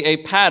specifically a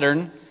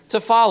pattern to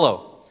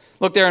follow.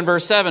 Look there in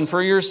verse 7.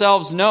 For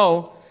yourselves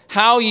know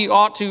how ye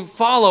ought to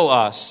follow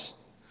us,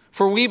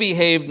 for we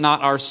behaved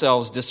not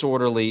ourselves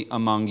disorderly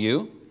among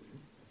you.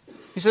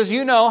 He says,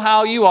 you know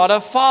how you ought to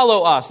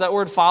follow us. That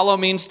word follow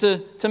means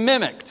to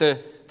mimic, to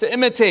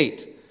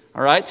imitate,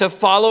 all right, to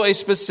follow a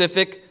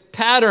specific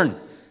pattern.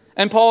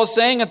 And Paul is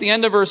saying at the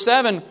end of verse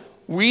 7,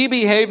 we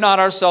behaved not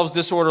ourselves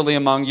disorderly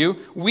among you.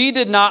 We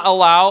did not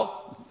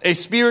allow a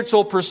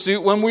spiritual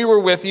pursuit when we were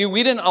with you.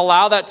 We didn't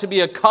allow that to be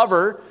a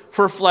cover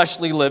for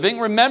fleshly living.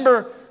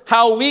 Remember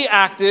how we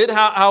acted,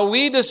 how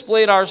we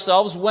displayed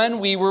ourselves when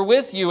we were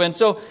with you. And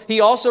so he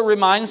also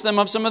reminds them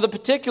of some of the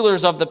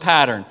particulars of the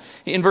pattern.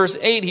 In verse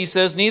 8, he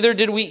says, neither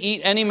did we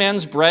eat any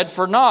man's bread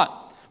for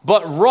naught,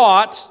 but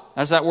wrought,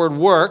 that's that word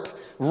work,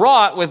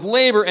 wrought with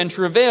labor and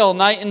travail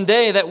night and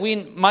day, that we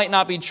might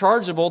not be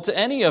chargeable to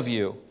any of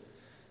you.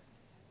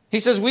 He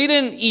says we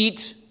didn't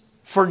eat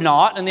for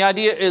naught, and the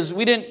idea is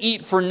we didn't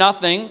eat for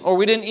nothing, or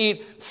we didn't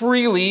eat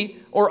freely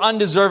or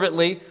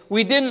undeservedly.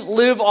 We didn't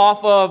live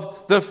off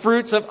of the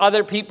fruits of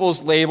other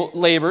people's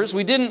labors.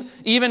 We didn't,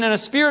 even in a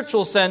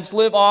spiritual sense,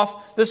 live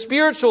off the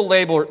spiritual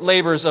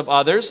labors of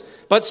others,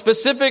 but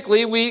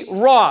specifically we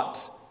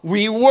wrought,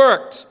 we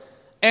worked.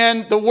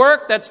 And the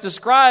work that's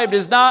described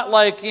is not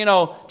like,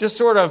 just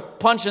sort of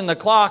punching the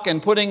clock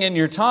and putting in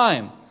your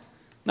time.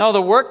 No,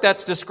 the work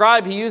that's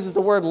described, he uses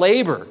the word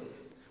labor.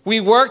 We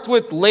worked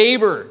with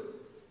labor.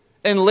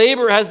 And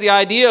labor has the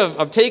idea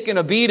of taking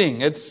a beating.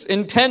 It's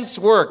intense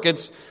work.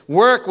 It's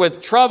work with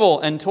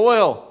trouble and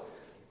toil.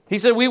 He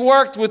said we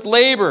worked with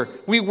labor.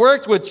 We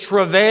worked with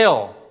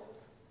travail.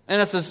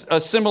 And it's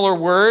a similar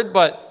word,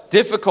 but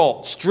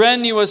difficult,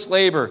 strenuous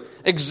labor,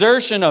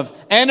 exertion of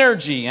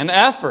energy and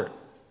effort.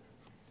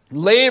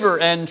 Labor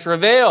and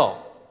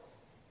travail.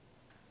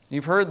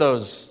 You've heard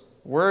those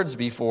words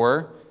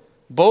before.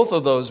 Both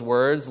of those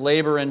words,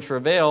 labor and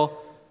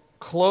travail,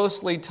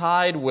 closely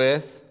tied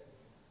with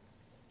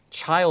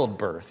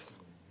childbirth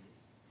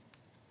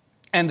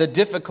and the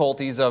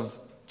difficulties of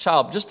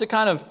child, just to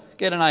kind of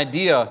get an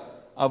idea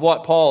of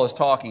what Paul is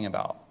talking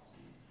about.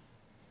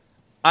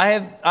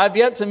 I've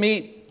yet to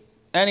meet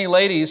any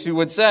ladies who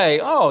would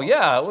say, oh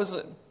yeah, it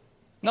was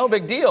no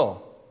big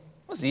deal.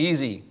 It was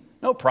easy,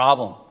 no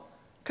problem.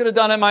 Could have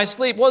done it in my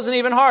sleep, wasn't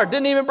even hard,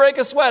 didn't even break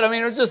a sweat. I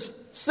mean, it was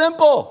just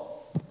simple.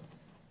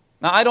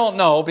 Now, I don't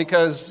know,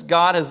 because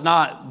God has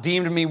not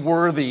deemed me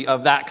worthy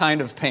of that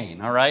kind of pain,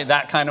 all right,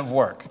 that kind of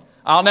work.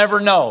 I'll never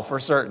know for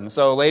certain.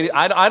 So, lady,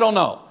 I don't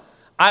know.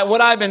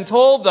 What I've been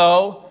told,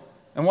 though,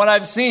 and what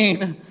I've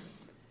seen,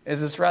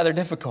 is it's rather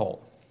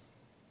difficult.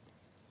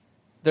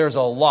 There's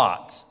a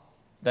lot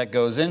that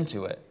goes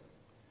into it.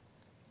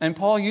 And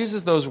Paul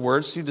uses those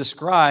words to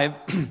describe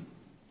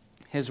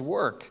his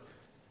work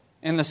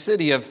in the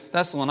city of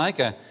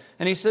Thessalonica.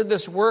 And he said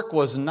this work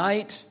was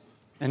night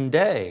and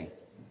day.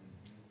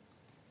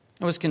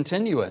 It was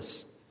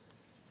continuous.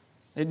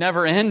 It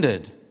never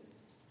ended.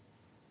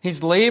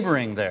 He's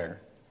laboring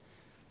there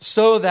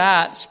so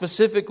that,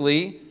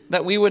 specifically,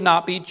 that we would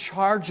not be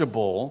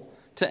chargeable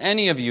to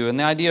any of you. And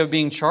the idea of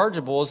being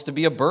chargeable is to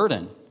be a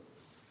burden.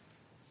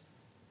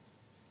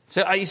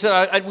 So he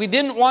said, we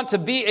didn't want to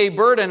be a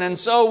burden, and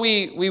so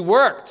we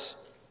worked.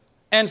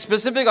 And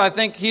specifically, I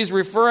think he's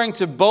referring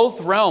to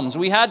both realms.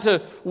 We had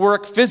to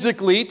work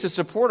physically to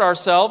support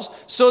ourselves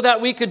so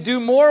that we could do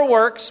more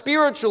work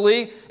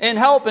spiritually and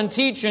help and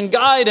teach and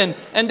guide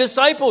and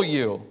disciple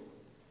you.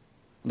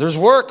 There's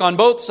work on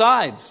both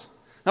sides.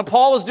 Now,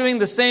 Paul was doing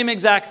the same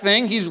exact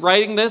thing. He's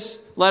writing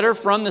this letter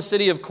from the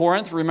city of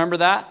Corinth. Remember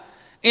that?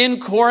 In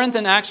Corinth,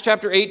 in Acts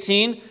chapter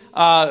 18,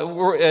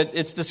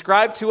 it's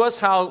described to us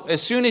how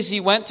as soon as he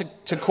went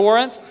to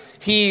Corinth,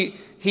 he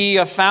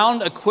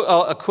found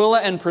Aquila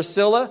and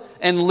Priscilla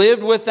and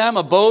lived with them,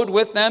 abode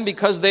with them,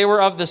 because they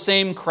were of the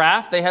same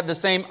craft. They had the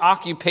same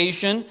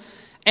occupation.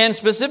 And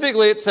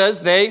specifically, it says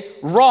they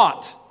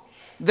wrought.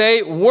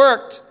 They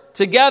worked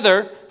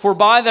together, for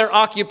by their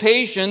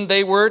occupation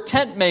they were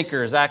tent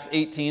makers, Acts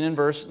 18 and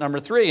verse number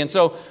 3. And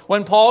so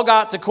when Paul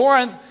got to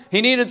Corinth,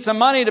 he needed some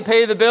money to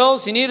pay the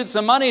bills. He needed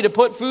some money to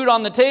put food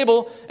on the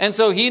table. And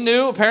so he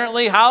knew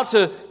apparently how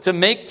to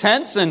make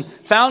tents, and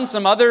found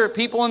some other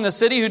people in the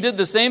city who did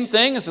the same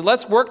thing and said,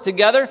 let's work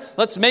together.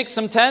 Let's make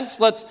some tents.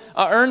 Let's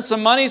earn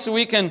some money so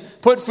we can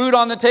put food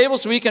on the table,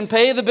 so we can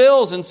pay the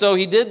bills. And so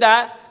he did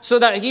that so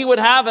that he would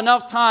have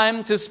enough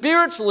time to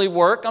spiritually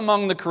work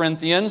among the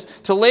Corinthians,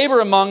 to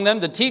labor among them,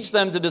 to teach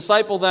them, to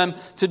disciple them,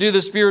 to do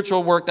the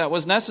spiritual work that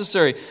was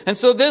necessary. And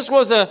so this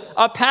was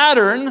a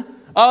pattern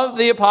of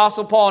the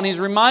Apostle Paul. And he's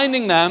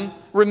reminding them,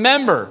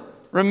 remember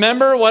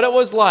what it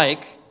was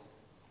like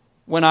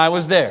when I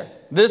was there.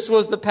 This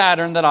was the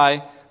pattern that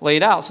I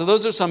laid out. So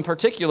those are some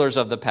particulars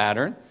of the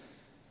pattern.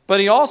 But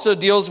he also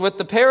deals with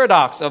the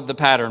paradox of the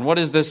pattern. What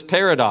is this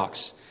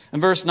paradox?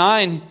 In verse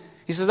 9,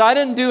 he says, I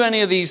didn't do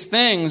any of these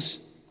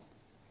things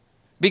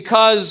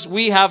because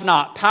we have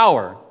not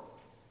power.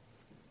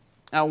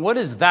 Now, what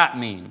does that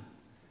mean?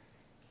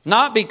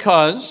 Not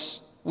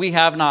because we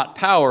have not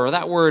power.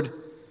 That word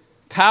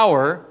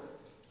power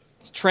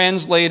is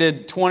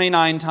translated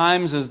 29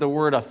 times as the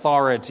word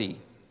authority.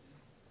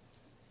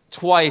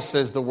 Twice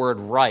as the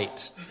word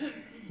right.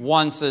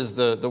 Once as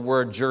the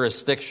word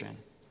jurisdiction.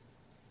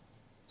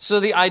 So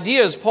the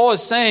idea is, Paul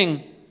is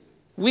saying,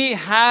 we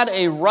had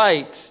a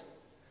right.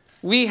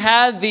 We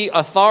had the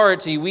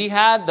authority, we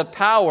had the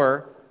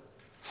power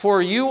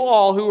for you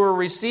all who were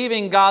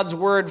receiving God's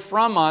word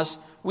from us.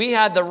 We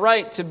had the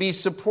right to be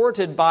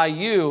supported by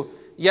you,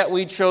 yet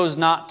we chose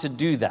not to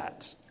do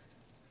that.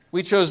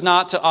 We chose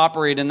not to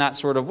operate in that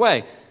sort of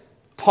way.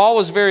 Paul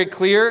was very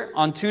clear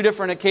on two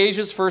different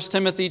occasions, 1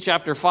 Timothy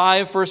chapter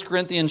 5, 1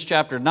 Corinthians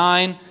chapter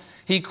 9.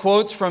 He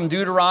quotes from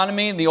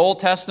Deuteronomy in the Old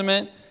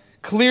Testament,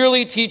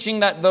 clearly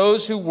teaching that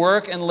those who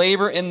work and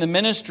labor in the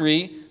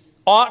ministry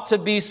ought to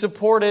be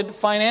supported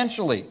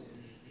financially.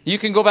 You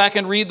can go back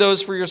and read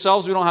those for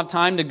yourselves. We don't have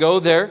time to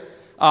go there.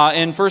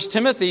 In 1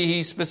 Timothy,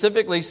 he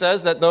specifically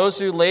says that those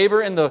who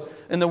labor in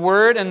the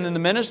word and in the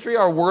ministry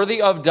are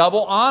worthy of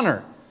double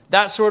honor.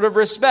 That sort of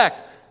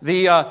respect.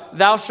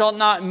 Thou shalt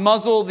not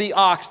muzzle the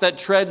ox that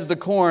treads the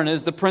corn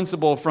is the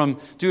principle from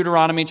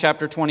Deuteronomy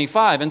chapter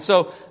 25. And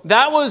so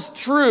that was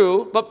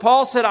true, but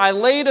Paul said, I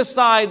laid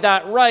aside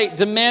that right,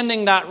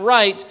 demanding that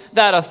right,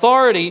 that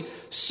authority,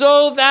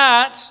 so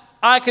that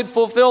I could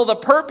fulfill the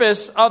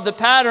purpose of the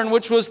pattern,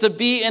 which was to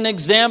be an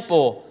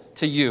example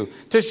to you,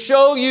 to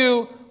show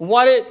you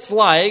what it's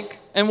like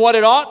and what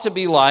it ought to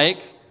be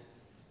like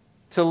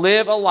to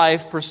live a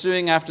life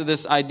pursuing after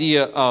this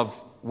idea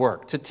of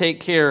work, to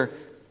take care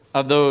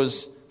of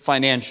those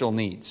financial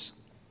needs.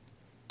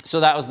 So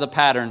that was the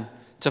pattern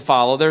to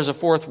follow. There's a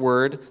fourth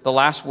word, the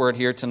last word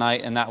here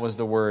tonight, and that was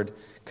the word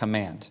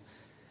command.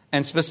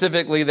 And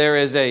specifically, there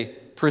is a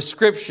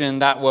prescription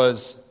that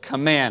was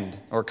command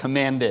or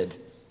commanded.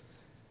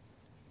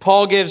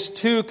 Paul gives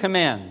two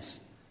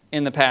commands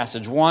in the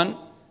passage, one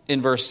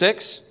in verse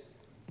 6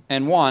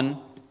 and one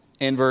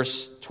in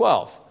verse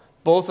 12.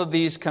 Both of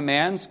these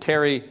commands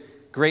carry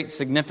great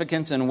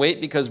significance and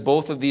weight because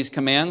both of these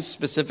commands,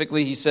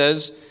 specifically, he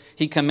says,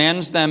 he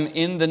commands them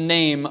in the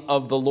name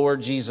of the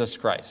Lord Jesus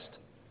Christ.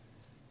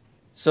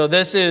 So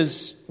this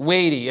is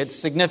weighty, it's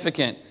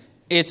significant,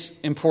 it's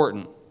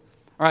important.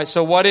 All right,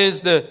 so what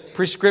is the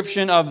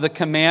prescription of the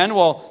command?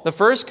 Well, the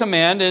first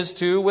command is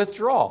to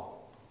withdraw.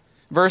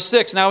 Verse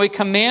 6, now we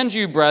command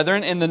you,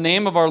 brethren, in the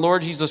name of our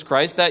Lord Jesus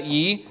Christ, that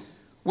ye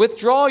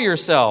withdraw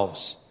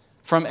yourselves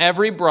from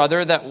every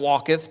brother that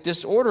walketh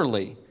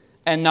disorderly,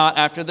 and not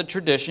after the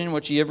tradition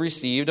which ye have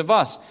received of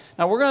us.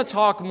 Now we're going to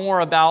talk more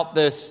about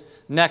this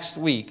next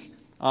week,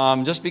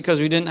 just because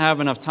we didn't have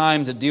enough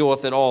time to deal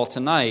with it all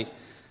tonight.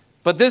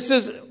 But this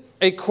is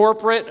a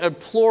corporate, a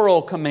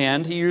plural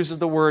command. He uses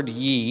the word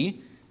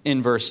ye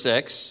in verse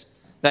 6,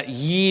 that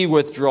ye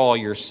withdraw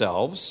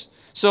yourselves.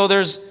 So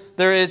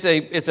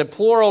it's a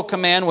plural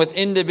command with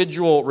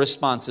individual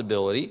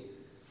responsibility.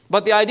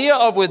 But the idea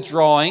of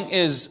withdrawing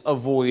is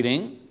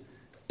avoiding.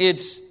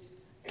 It's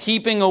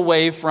keeping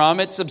away from.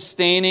 It's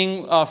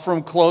abstaining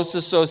from close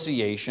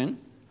association.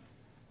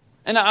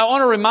 And I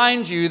want to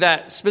remind you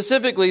that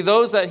specifically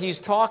those that he's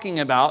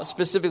talking about,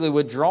 specifically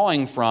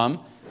withdrawing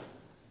from,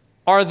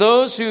 are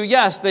those who,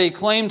 yes, they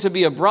claim to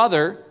be a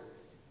brother,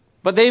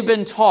 but they've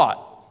been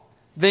taught.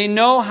 They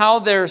know how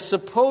they're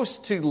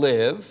supposed to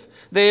live.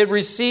 They had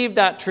received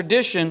that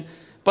tradition,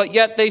 but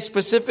yet they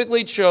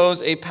specifically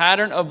chose a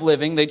pattern of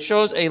living. They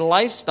chose a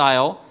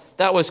lifestyle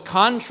that was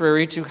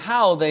contrary to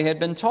how they had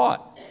been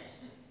taught.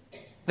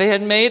 They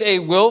had made a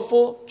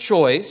willful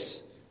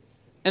choice.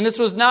 And this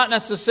was not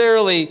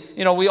necessarily,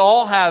 we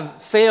all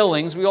have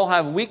failings, we all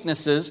have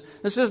weaknesses.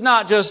 This is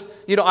not just,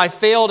 I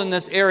failed in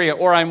this area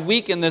or I'm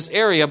weak in this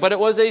area, but it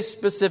was a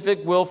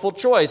specific willful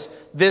choice.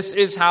 This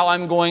is how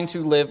I'm going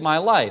to live my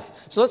life.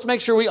 So let's make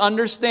sure we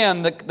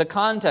understand the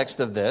context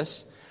of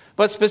this.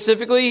 But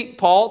specifically,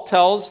 Paul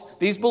tells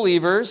these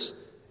believers,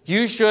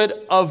 you should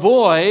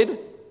avoid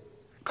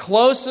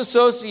close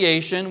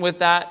association with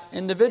that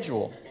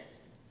individual.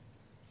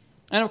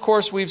 And of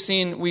course, we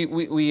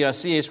see a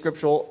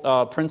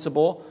scriptural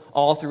principle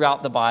all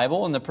throughout the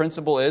Bible, and the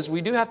principle is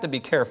we do have to be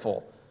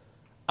careful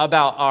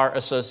about our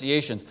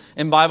associations.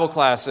 In Bible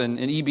class in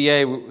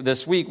EBA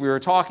this week, we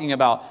were talking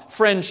about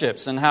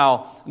friendships and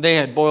how they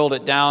had boiled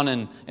it down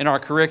in our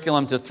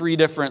curriculum to three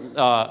different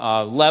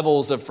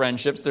levels of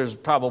friendships. There's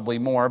probably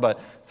more,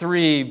 but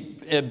three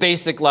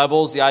basic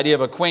levels: the idea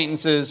of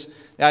acquaintances,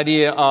 the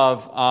idea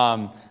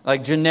of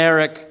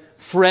generic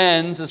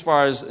friends as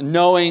far as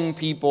knowing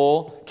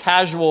people,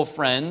 casual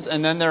friends,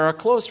 and then there are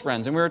close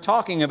friends. And we were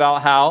talking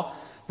about how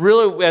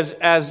really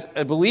as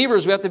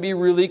believers we have to be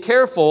really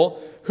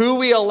careful who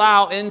we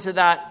allow into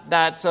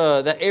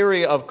that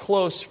area of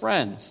close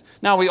friends.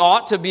 Now we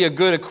ought to be a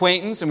good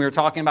acquaintance, and we were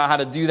talking about how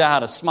to do that, how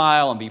to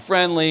smile and be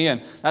friendly,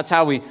 and that's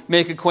how we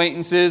make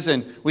acquaintances,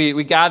 and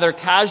we gather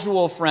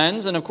casual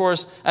friends. And of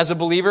course, as a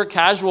believer,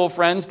 casual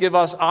friends give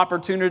us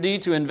opportunity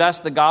to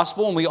invest the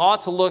gospel, and we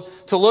ought to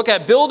look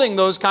at building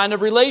those kind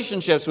of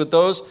relationships with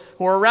those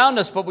who are around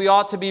us. But we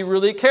ought to be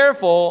really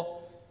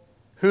careful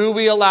who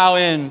we allow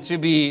in to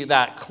be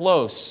that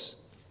close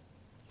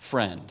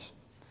friend.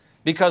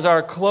 Because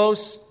our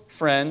close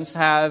friends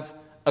have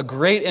a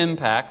great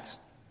impact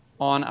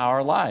on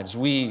our lives.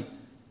 We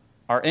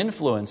are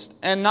influenced,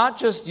 and not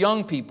just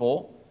young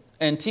people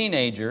and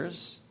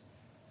teenagers,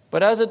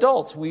 but as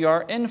adults, we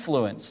are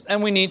influenced,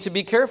 and we need to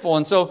be careful.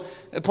 And so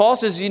Paul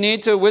says you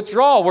need to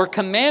withdraw. We're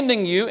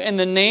commanding you in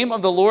the name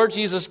of the Lord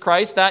Jesus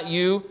Christ that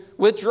you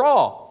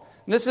withdraw.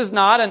 This is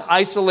not an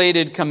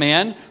isolated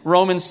command.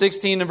 Romans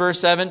 16 and verse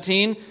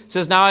 17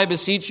 says, "Now I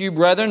beseech you,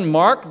 brethren,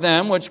 mark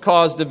them which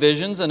cause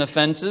divisions and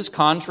offenses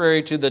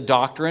contrary to the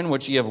doctrine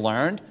which ye have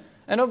learned,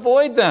 and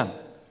avoid them."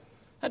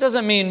 That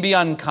doesn't mean be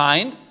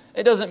unkind.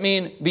 It doesn't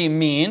mean be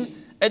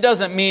mean. It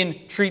doesn't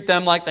mean treat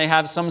them like they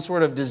have some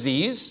sort of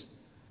disease.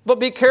 But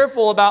be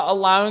careful about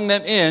allowing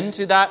them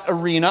into that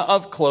arena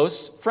of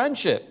close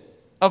friendship.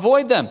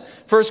 Avoid them.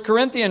 1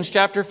 Corinthians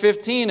chapter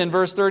 15 and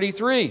verse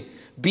 33.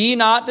 "Be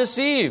not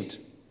deceived.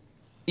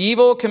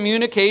 Evil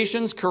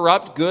communications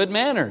corrupt good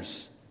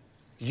manners.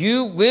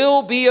 You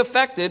will be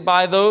affected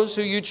by those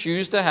who you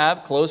choose to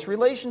have close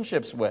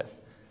relationships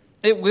with."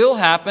 It will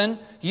happen.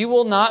 You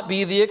will not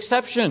be the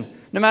exception.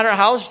 No matter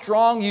how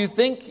strong you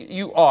think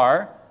you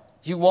are,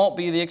 you won't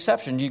be the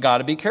exception. You got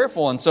to be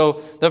careful. And so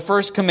the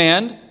first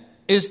command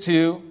is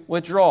to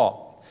withdraw.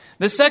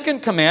 The second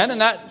command, and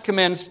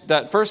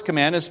that first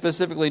command is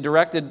specifically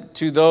directed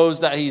to those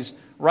that he's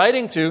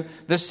writing to.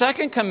 The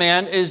second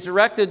command is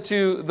directed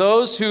to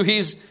those who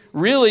he's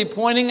really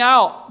pointing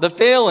out the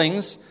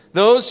failings,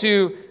 those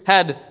who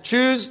had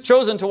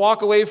chosen to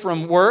walk away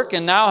from work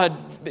and now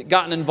had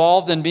gotten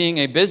involved in being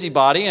a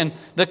busybody. And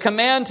the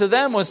command to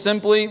them was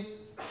simply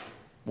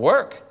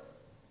work.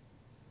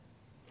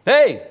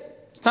 Hey,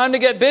 it's time to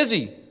get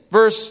busy.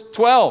 Verse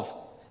 12.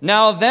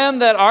 "Now them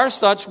that are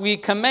such we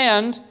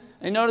command,"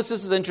 and notice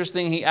this is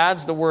interesting, he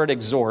adds the word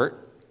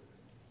exhort.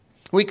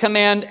 "We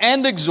command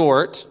and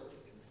exhort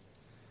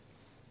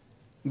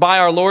by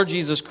our Lord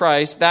Jesus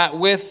Christ, that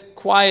with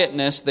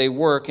quietness they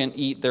work and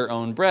eat their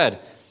own bread."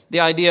 The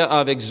idea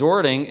of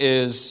exhorting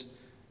is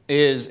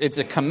it's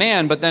a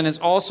command, but then it's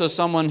also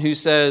someone who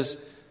says,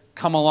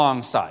 come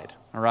alongside,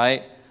 all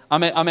right?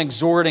 I'm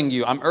exhorting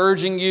you, I'm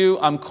urging you,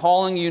 I'm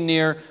calling you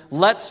near.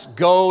 Let's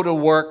go to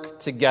work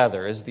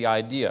together is the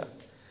idea.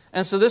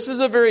 And so this is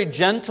a very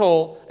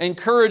gentle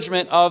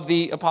encouragement of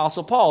the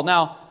Apostle Paul.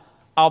 Now,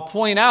 I'll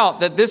point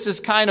out that this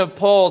is kind of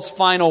Paul's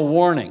final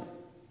warning.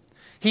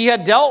 He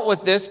had dealt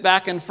with this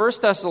back in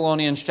 1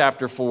 Thessalonians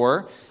chapter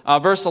 4.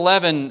 Verse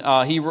 11,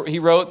 he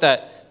wrote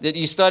that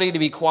you study to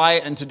be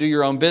quiet and to do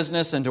your own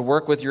business and to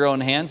work with your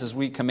own hands as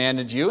we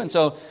commanded you. And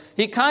so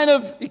he kind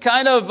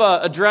of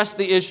addressed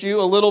the issue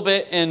a little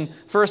bit in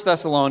 1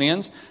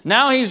 Thessalonians.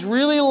 Now he's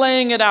really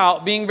laying it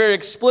out, being very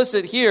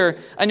explicit here.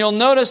 And you'll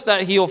notice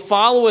that he'll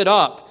follow it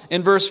up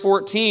in verse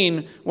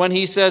 14 when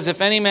he says, "If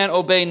any man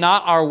obey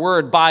not our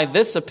word, by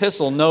this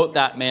epistle note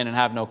that man and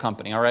have no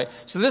company." All right.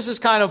 So this is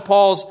kind of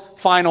Paul's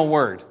final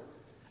word.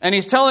 And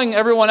he's telling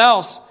everyone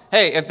else,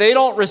 hey, if they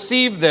don't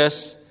receive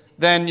this,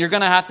 then you're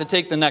going to have to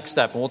take the next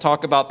step. And we'll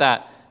talk about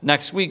that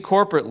next week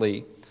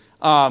corporately.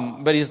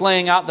 But he's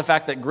laying out the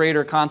fact that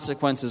greater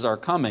consequences are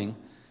coming.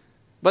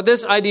 But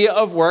this idea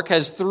of work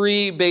has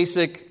three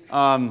basic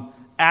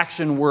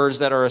action words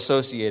that are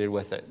associated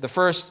with it. The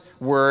first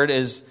word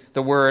is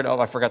the word,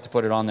 I forgot to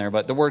put it on there,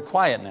 but the word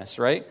quietness,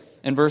 right?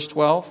 In verse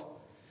 12,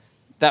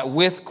 that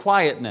with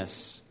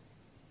quietness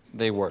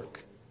they work.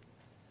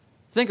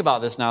 Think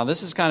about this now.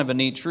 This is kind of a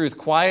neat truth.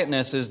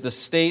 Quietness is the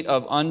state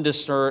of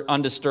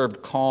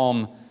undisturbed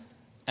calm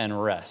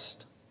and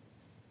rest.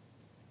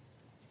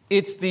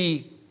 It's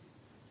the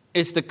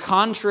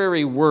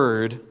contrary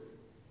word.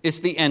 It's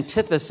the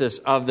antithesis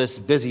of this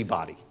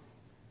busybody.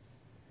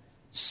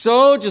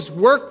 So just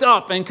worked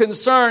up and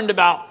concerned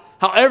about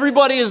how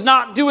everybody is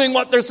not doing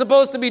what they're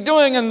supposed to be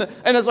doing, and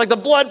it's like the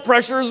blood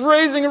pressure is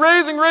raising.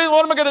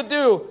 What am I going to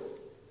do?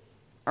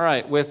 All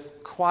right,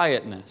 with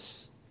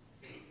quietness.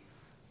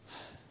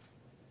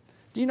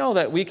 Do you know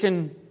that we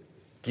can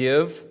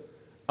give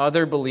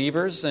other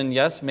believers, and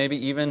yes,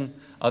 maybe even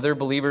other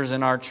believers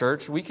in our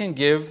church, we can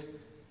give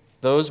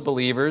those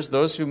believers,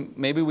 those who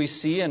maybe we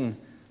see and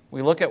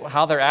we look at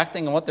how they're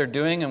acting and what they're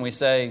doing and we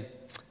say,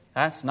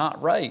 that's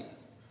not right.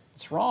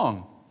 It's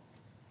wrong.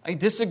 I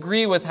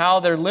disagree with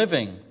how they're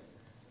living.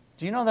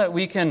 Do you know that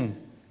we can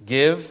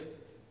give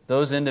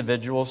those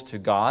individuals to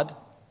God,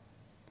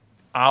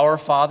 our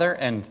Father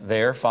and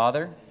their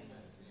Father?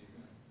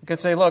 You could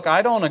say, look,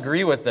 I don't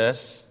agree with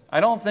this. I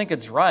don't think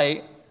it's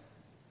right.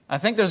 I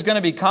think there's going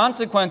to be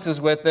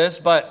consequences with this,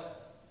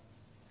 but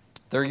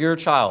they're your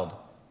child.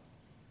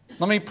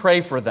 Let me pray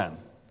for them.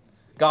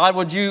 God,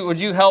 would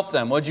you help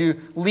them? Would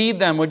you lead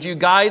them? Would you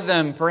guide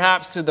them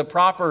perhaps to the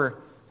proper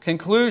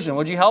conclusion?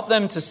 Would you help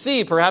them to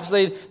see? Perhaps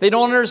they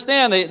don't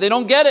understand. They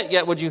don't get it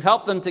yet. Would you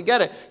help them to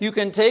get it? You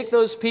can take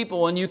those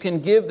people and you can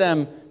give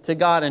them to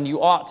God, and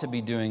you ought to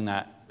be doing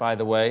that, by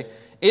the way.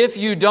 If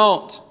you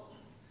don't,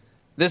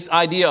 this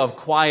idea of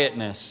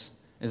quietness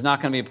is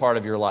not going to be a part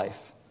of your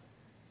life.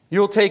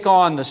 You'll take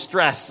on the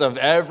stress of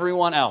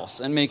everyone else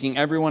and making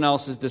everyone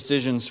else's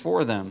decisions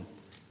for them.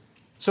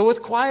 So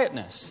with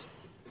quietness,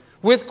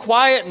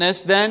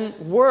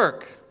 then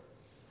work.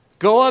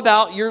 Go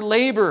about your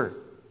labor.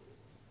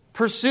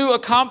 Pursue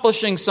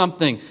accomplishing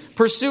something.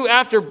 Pursue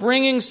after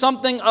bringing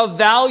something of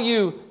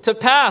value to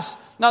pass.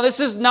 Now, this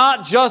is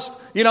not just,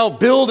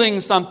 building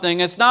something.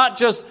 It's not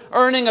just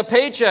earning a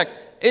paycheck.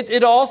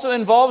 It also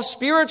involves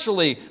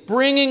spiritually,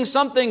 bringing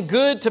something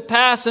good to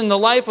pass in the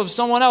life of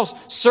someone else,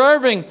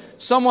 serving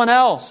someone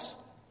else.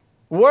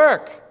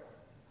 Work,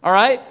 all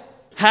right?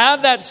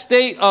 Have that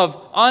state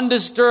of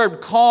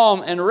undisturbed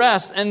calm and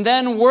rest, and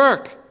then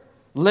work.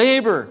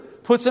 Labor.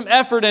 Put some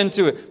effort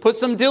into it. Put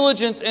some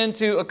diligence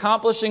into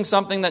accomplishing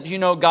something that you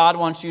know God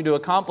wants you to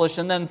accomplish.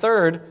 And then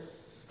third,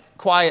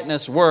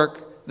 quietness,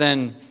 work,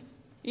 then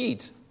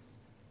eat.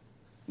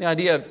 The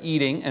idea of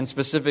eating, and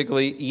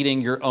specifically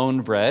eating your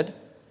own bread,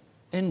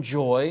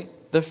 enjoy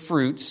the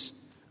fruits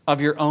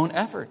of your own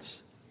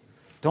efforts.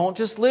 Don't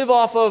just live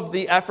off of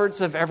the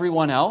efforts of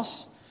everyone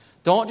else.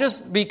 Don't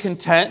just be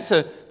content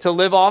to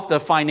live off the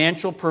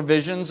financial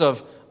provisions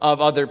of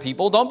other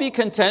people. Don't be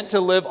content to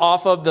live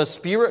off of the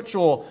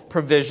spiritual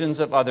provisions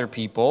of other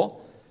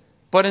people,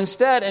 but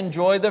instead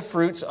enjoy the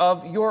fruits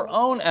of your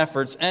own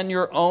efforts and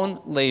your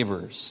own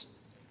labors.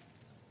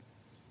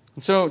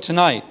 And so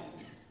tonight,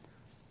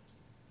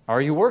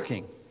 are you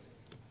working?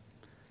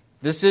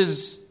 This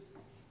is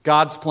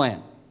God's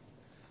plan.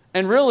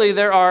 And really,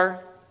 there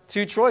are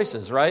two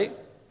choices, right?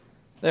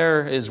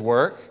 There is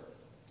work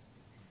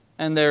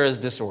and there is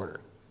disorder.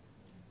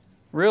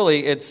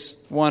 Really, it's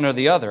one or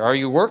the other. Are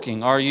you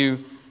working? Are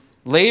you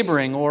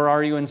laboring? Or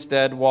are you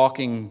instead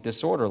walking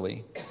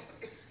disorderly?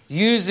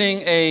 Using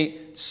a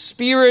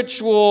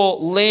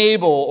spiritual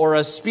label or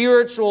a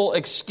spiritual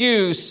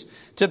excuse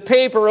to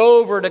paper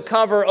over, to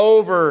cover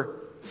over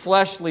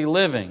fleshly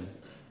living.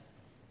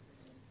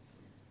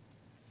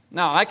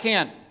 Now, I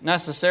can't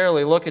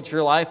necessarily look at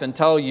your life and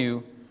tell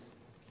you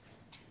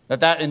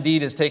that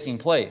indeed is taking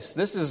place.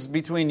 This is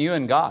between you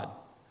and God.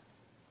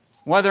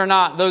 Whether or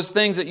not those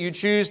things that you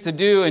choose to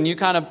do and you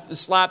kind of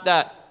slap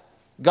that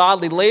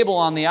godly label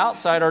on the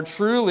outside are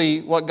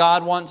truly what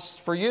God wants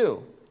for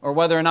you, or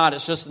whether or not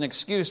it's just an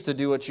excuse to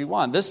do what you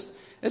want. This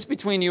is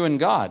between you and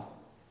God.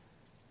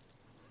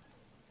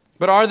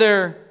 But are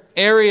there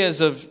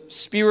areas of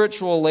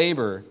spiritual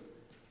labor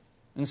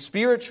and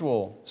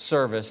spiritual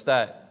service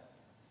that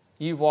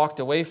you've walked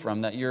away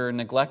from, that you're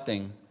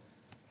neglecting?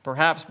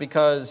 Perhaps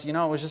because, it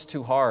was just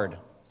too hard.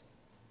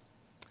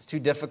 It's too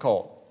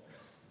difficult.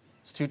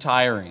 It's too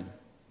tiring.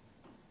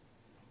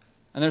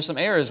 And there's some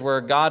areas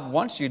where God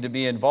wants you to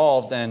be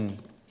involved, and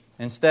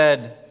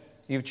instead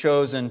you've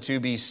chosen to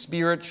be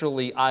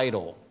spiritually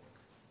idle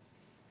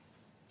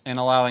and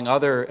allowing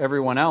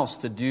everyone else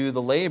to do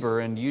the labor,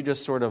 and you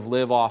just sort of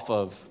live off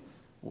of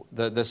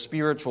the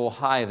spiritual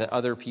high that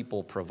other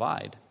people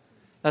provide.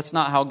 That's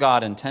not how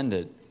God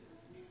intended.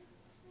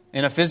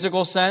 In a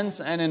physical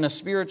sense and in a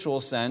spiritual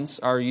sense,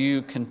 are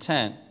you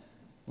content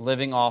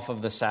living off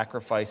of the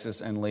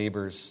sacrifices and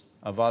labors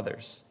of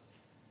others?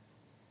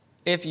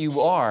 If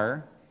you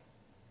are,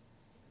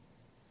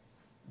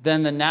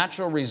 then the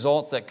natural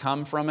results that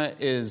come from it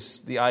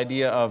is the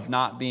idea of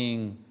not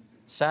being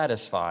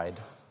satisfied.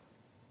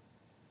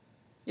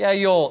 Yeah,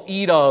 you'll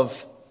eat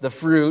of the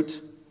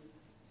fruit.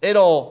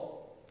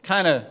 It'll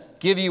kind of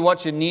give you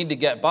what you need to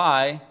get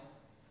by,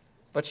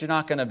 but you're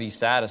not going to be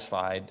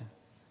satisfied.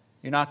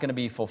 You're not going to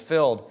be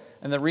fulfilled.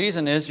 And the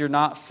reason is you're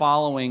not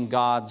following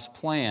God's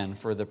plan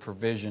for the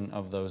provision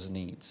of those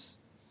needs.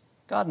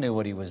 God knew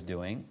what He was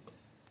doing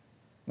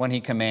when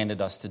He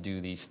commanded us to do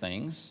these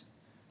things.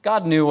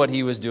 God knew what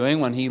He was doing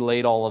when He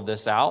laid all of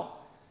this out.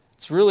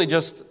 It's really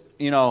just,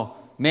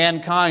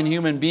 mankind,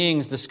 human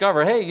beings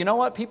discover, hey, you know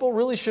what? People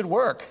really should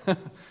work.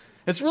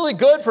 It's really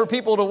good for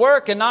people to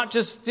work and not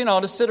just,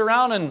 to sit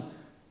around and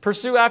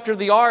pursue after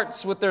the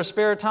arts with their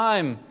spare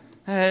time.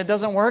 It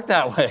doesn't work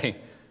that way.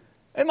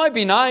 It might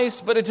be nice,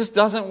 but it just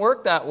doesn't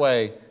work that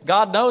way.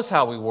 God knows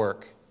how we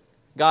work.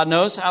 God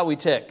knows how we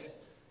tick.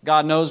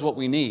 God knows what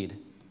we need.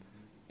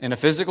 In a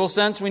physical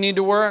sense, we need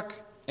to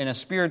work. In a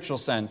spiritual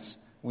sense,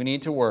 we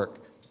need to work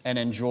and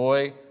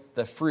enjoy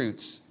the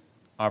fruits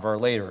of our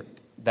labor.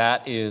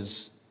 That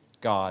is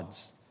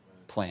God's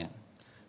plan.